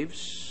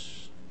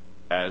wives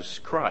as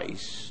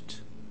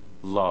Christ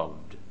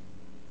loved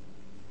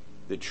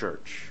the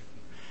church.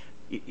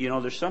 You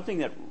know, there's something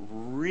that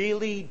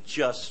really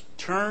just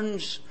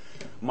turns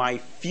my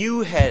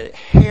few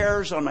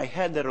hairs on my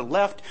head that are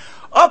left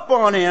up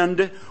on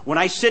end when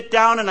I sit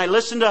down and I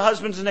listen to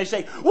husbands and they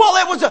say,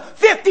 well, it was a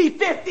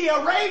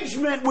 50-50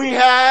 arrangement we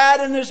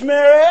had in this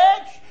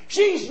marriage.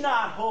 She's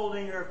not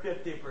holding her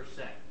 50%.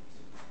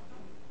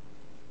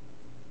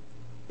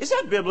 Is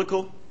that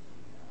biblical?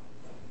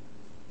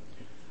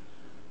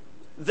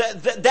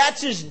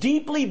 That's as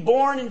deeply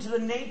born into the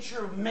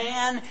nature of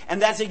man, and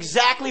that's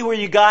exactly where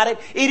you got it.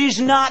 It is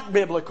not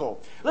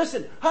biblical.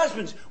 Listen,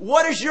 husbands,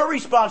 what is your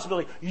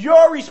responsibility?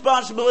 Your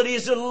responsibility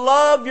is to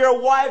love your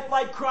wife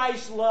like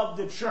Christ loved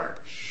the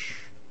church.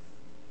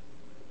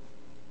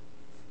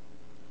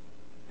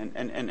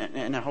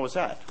 And how was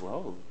that?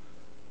 Well,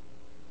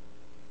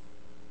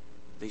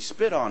 they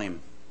spit on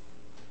him.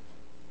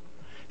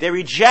 They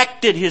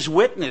rejected his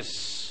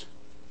witness.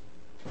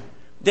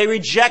 They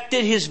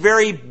rejected his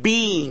very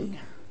being.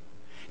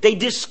 They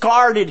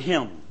discarded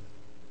him.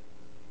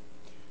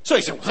 So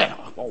he said,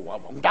 well, I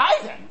won't die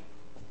then.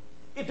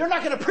 If they're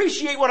not going to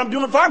appreciate what I'm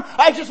doing for them,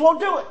 I just won't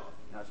do it.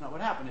 That's not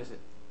what happened, is it?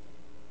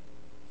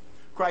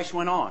 Christ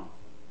went on.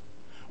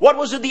 What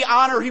was it, the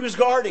honor he was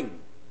guarding?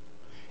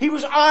 He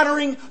was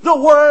honoring the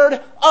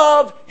word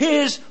of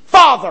his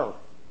Father.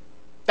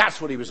 That's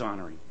what he was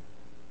honoring.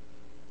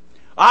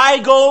 I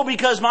go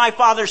because my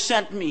Father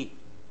sent me.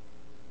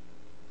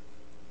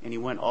 And he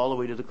went all the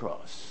way to the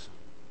cross.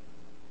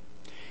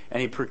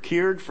 And he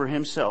procured for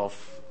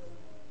himself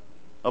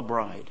a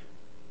bride.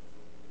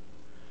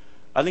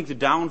 I think the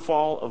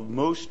downfall of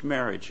most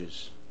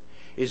marriages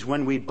is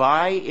when we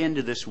buy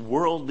into this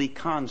worldly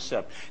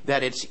concept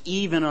that it's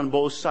even on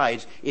both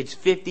sides. It's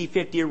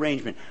 50-50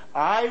 arrangement.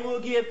 I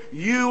will give,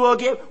 you will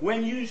give.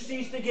 When you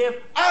cease to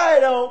give, I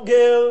don't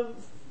give.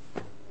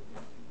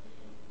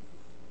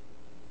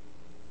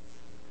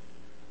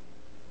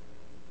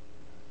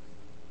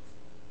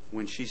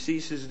 When she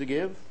ceases to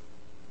give,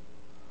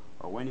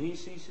 or when he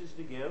ceases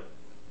to give,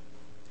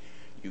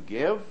 you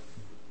give,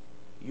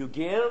 you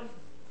give,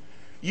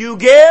 you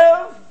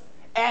give,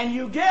 and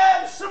you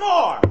give some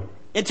more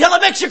until it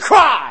makes you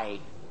cry.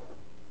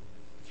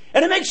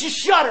 And it makes you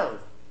shudder.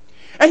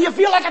 And you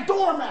feel like a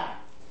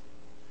doormat.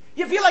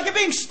 You feel like you're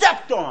being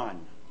stepped on.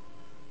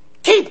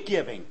 Keep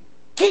giving.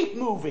 Keep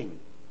moving.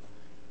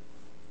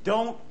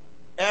 Don't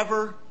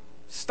ever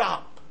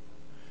stop.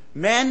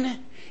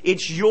 Men,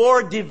 it's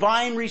your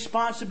divine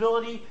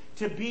responsibility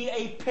to be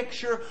a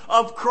picture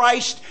of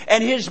Christ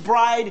and His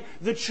bride,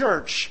 the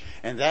church.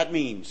 And that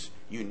means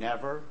you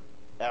never,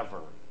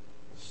 ever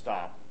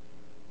stop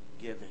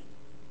giving.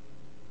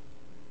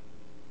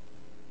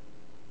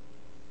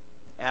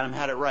 Adam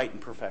had it right in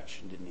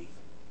perfection, didn't he?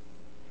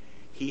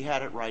 He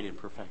had it right in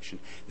perfection.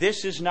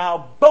 This is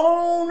now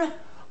bone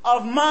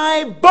of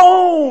my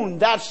bone.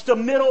 That's the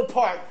middle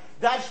part.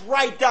 That's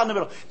right down the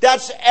middle.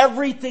 That's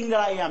everything that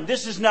I am.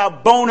 This is now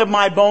bone of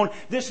my bone.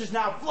 This is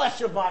now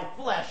flesh of my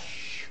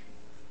flesh.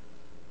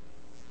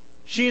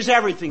 She is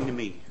everything to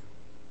me.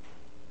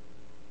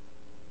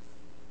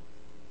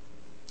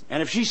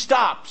 And if she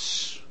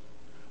stops,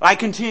 I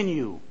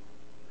continue.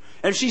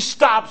 And if she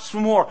stops for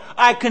more,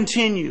 I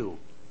continue.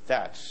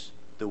 That's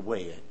the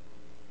way it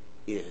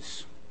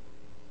is.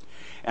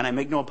 And I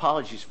make no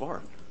apologies for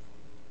it.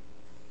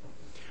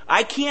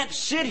 I can't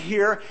sit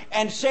here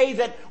and say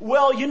that,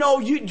 well,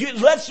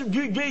 let's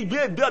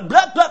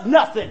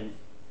nothing.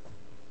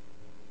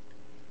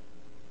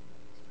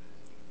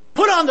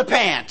 Put on the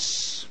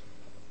pants.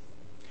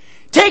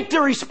 Take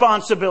the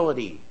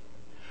responsibility.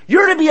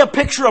 You're to be a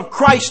picture of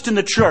Christ in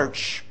the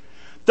church.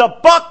 The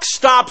buck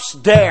stops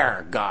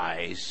there,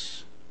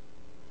 guys.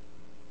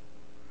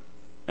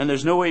 And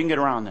there's no way you can get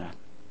around that.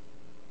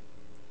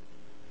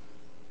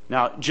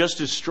 Now, just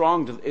as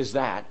strong as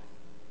that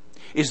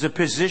is the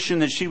position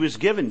that she was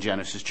given,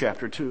 Genesis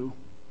chapter 2.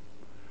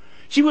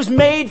 She was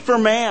made for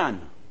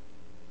man.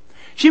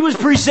 She was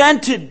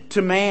presented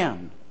to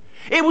man.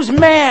 It was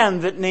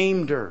man that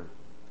named her.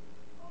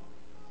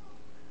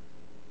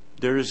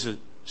 There is a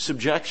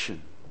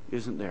subjection,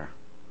 isn't there?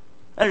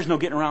 There's no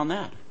getting around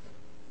that.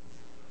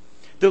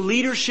 The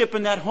leadership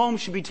in that home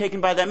should be taken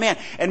by that man.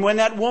 And when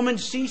that woman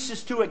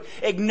ceases to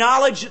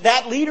acknowledge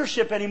that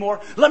leadership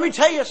anymore, let me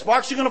tell you,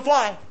 sparks are going to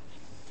fly.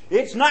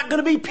 It's not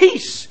going to be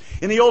peace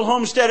in the old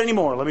homestead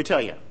anymore, let me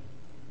tell you.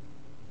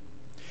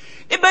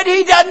 But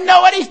he doesn't know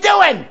what he's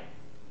doing.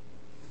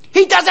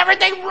 He does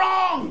everything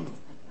wrong.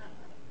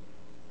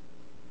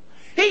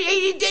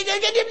 He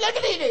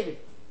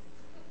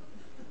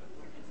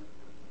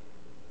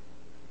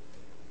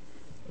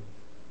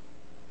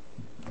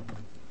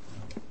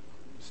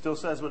still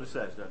says what it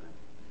says, doesn't it?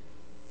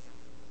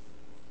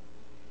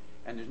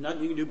 And there's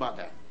nothing you can do about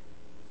that.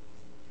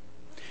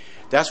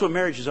 That's what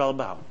marriage is all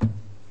about.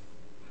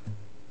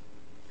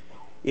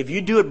 If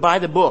you do it by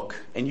the book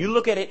and you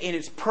look at it in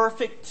its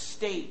perfect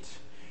state,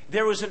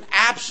 there was an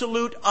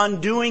absolute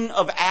undoing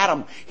of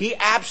Adam. He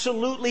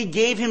absolutely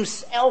gave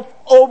himself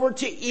over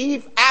to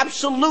Eve,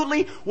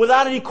 absolutely,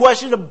 without any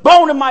question, a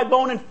bone of my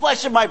bone and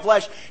flesh of my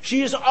flesh.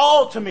 She is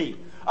all to me.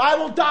 I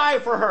will die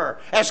for her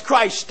as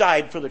Christ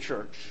died for the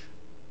church.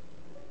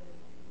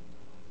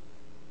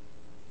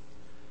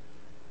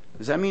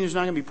 Does that mean there's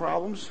not going to be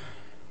problems?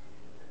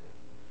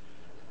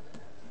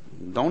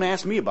 Don't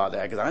ask me about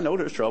that because I know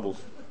there's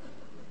troubles.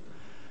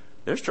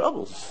 There's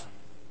troubles.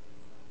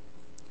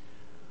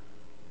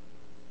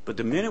 But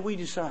the minute we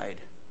decide,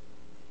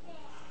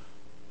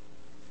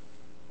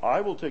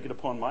 I will take it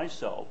upon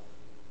myself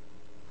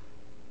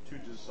to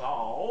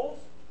dissolve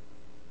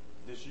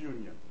this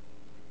union.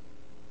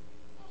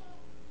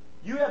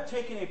 You have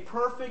taken a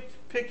perfect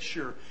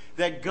picture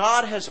that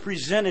God has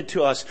presented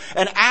to us,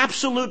 an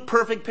absolute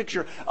perfect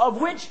picture of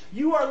which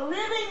you are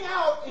living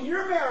out in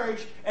your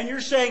marriage, and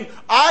you're saying,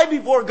 I,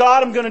 before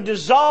God, am going to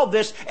dissolve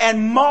this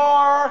and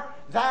mar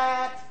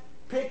that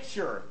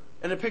picture.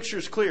 And the picture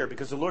is clear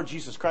because the Lord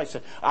Jesus Christ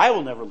said, I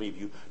will never leave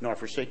you nor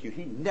forsake you.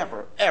 He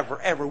never, ever,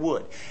 ever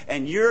would.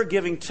 And you're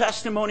giving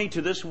testimony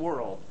to this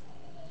world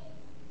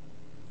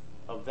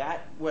of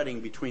that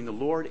wedding between the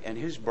Lord and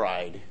His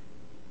bride.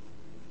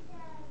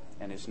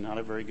 And it's not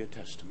a very good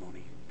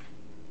testimony.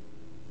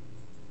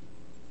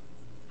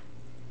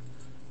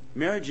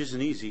 Marriage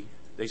isn't easy.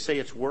 They say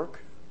it's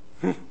work.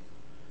 It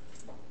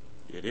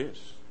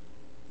is.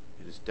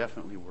 It is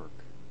definitely work.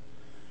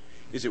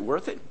 Is it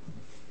worth it?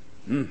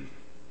 It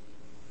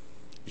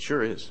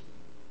sure is.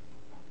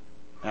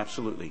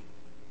 Absolutely.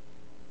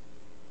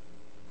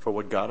 For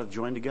what God hath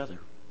joined together,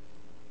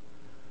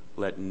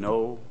 let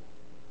no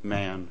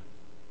man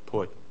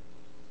put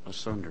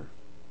asunder.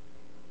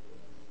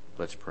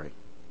 Let's pray.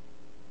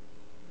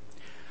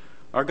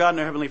 Our God and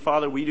our Heavenly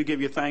Father, we do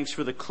give you thanks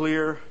for the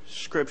clear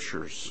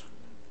Scriptures.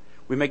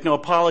 We make no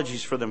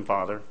apologies for them,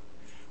 Father.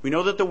 We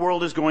know that the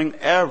world is going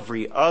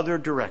every other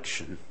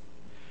direction.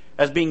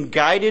 As being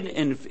guided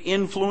and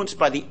influenced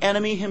by the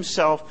enemy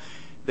himself,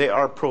 they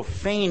are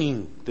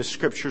profaning the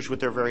Scriptures with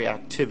their very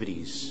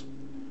activities.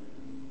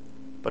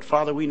 But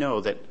Father, we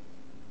know that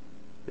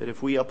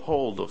if we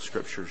uphold those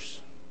Scriptures,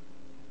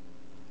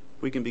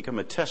 we can become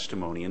a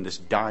testimony in this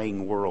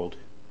dying world,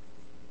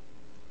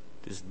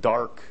 this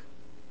dark,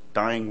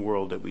 dying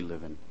world that we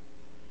live in.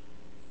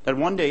 That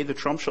one day the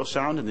trump shall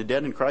sound and the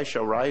dead in Christ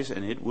shall rise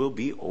and it will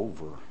be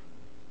over.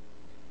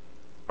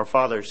 Our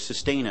Father,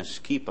 sustain us,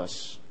 keep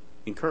us,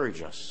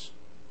 encourage us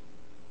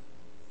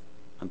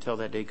until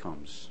that day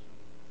comes.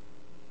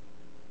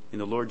 In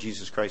the Lord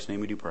Jesus Christ's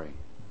name we do pray.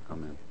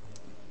 Amen.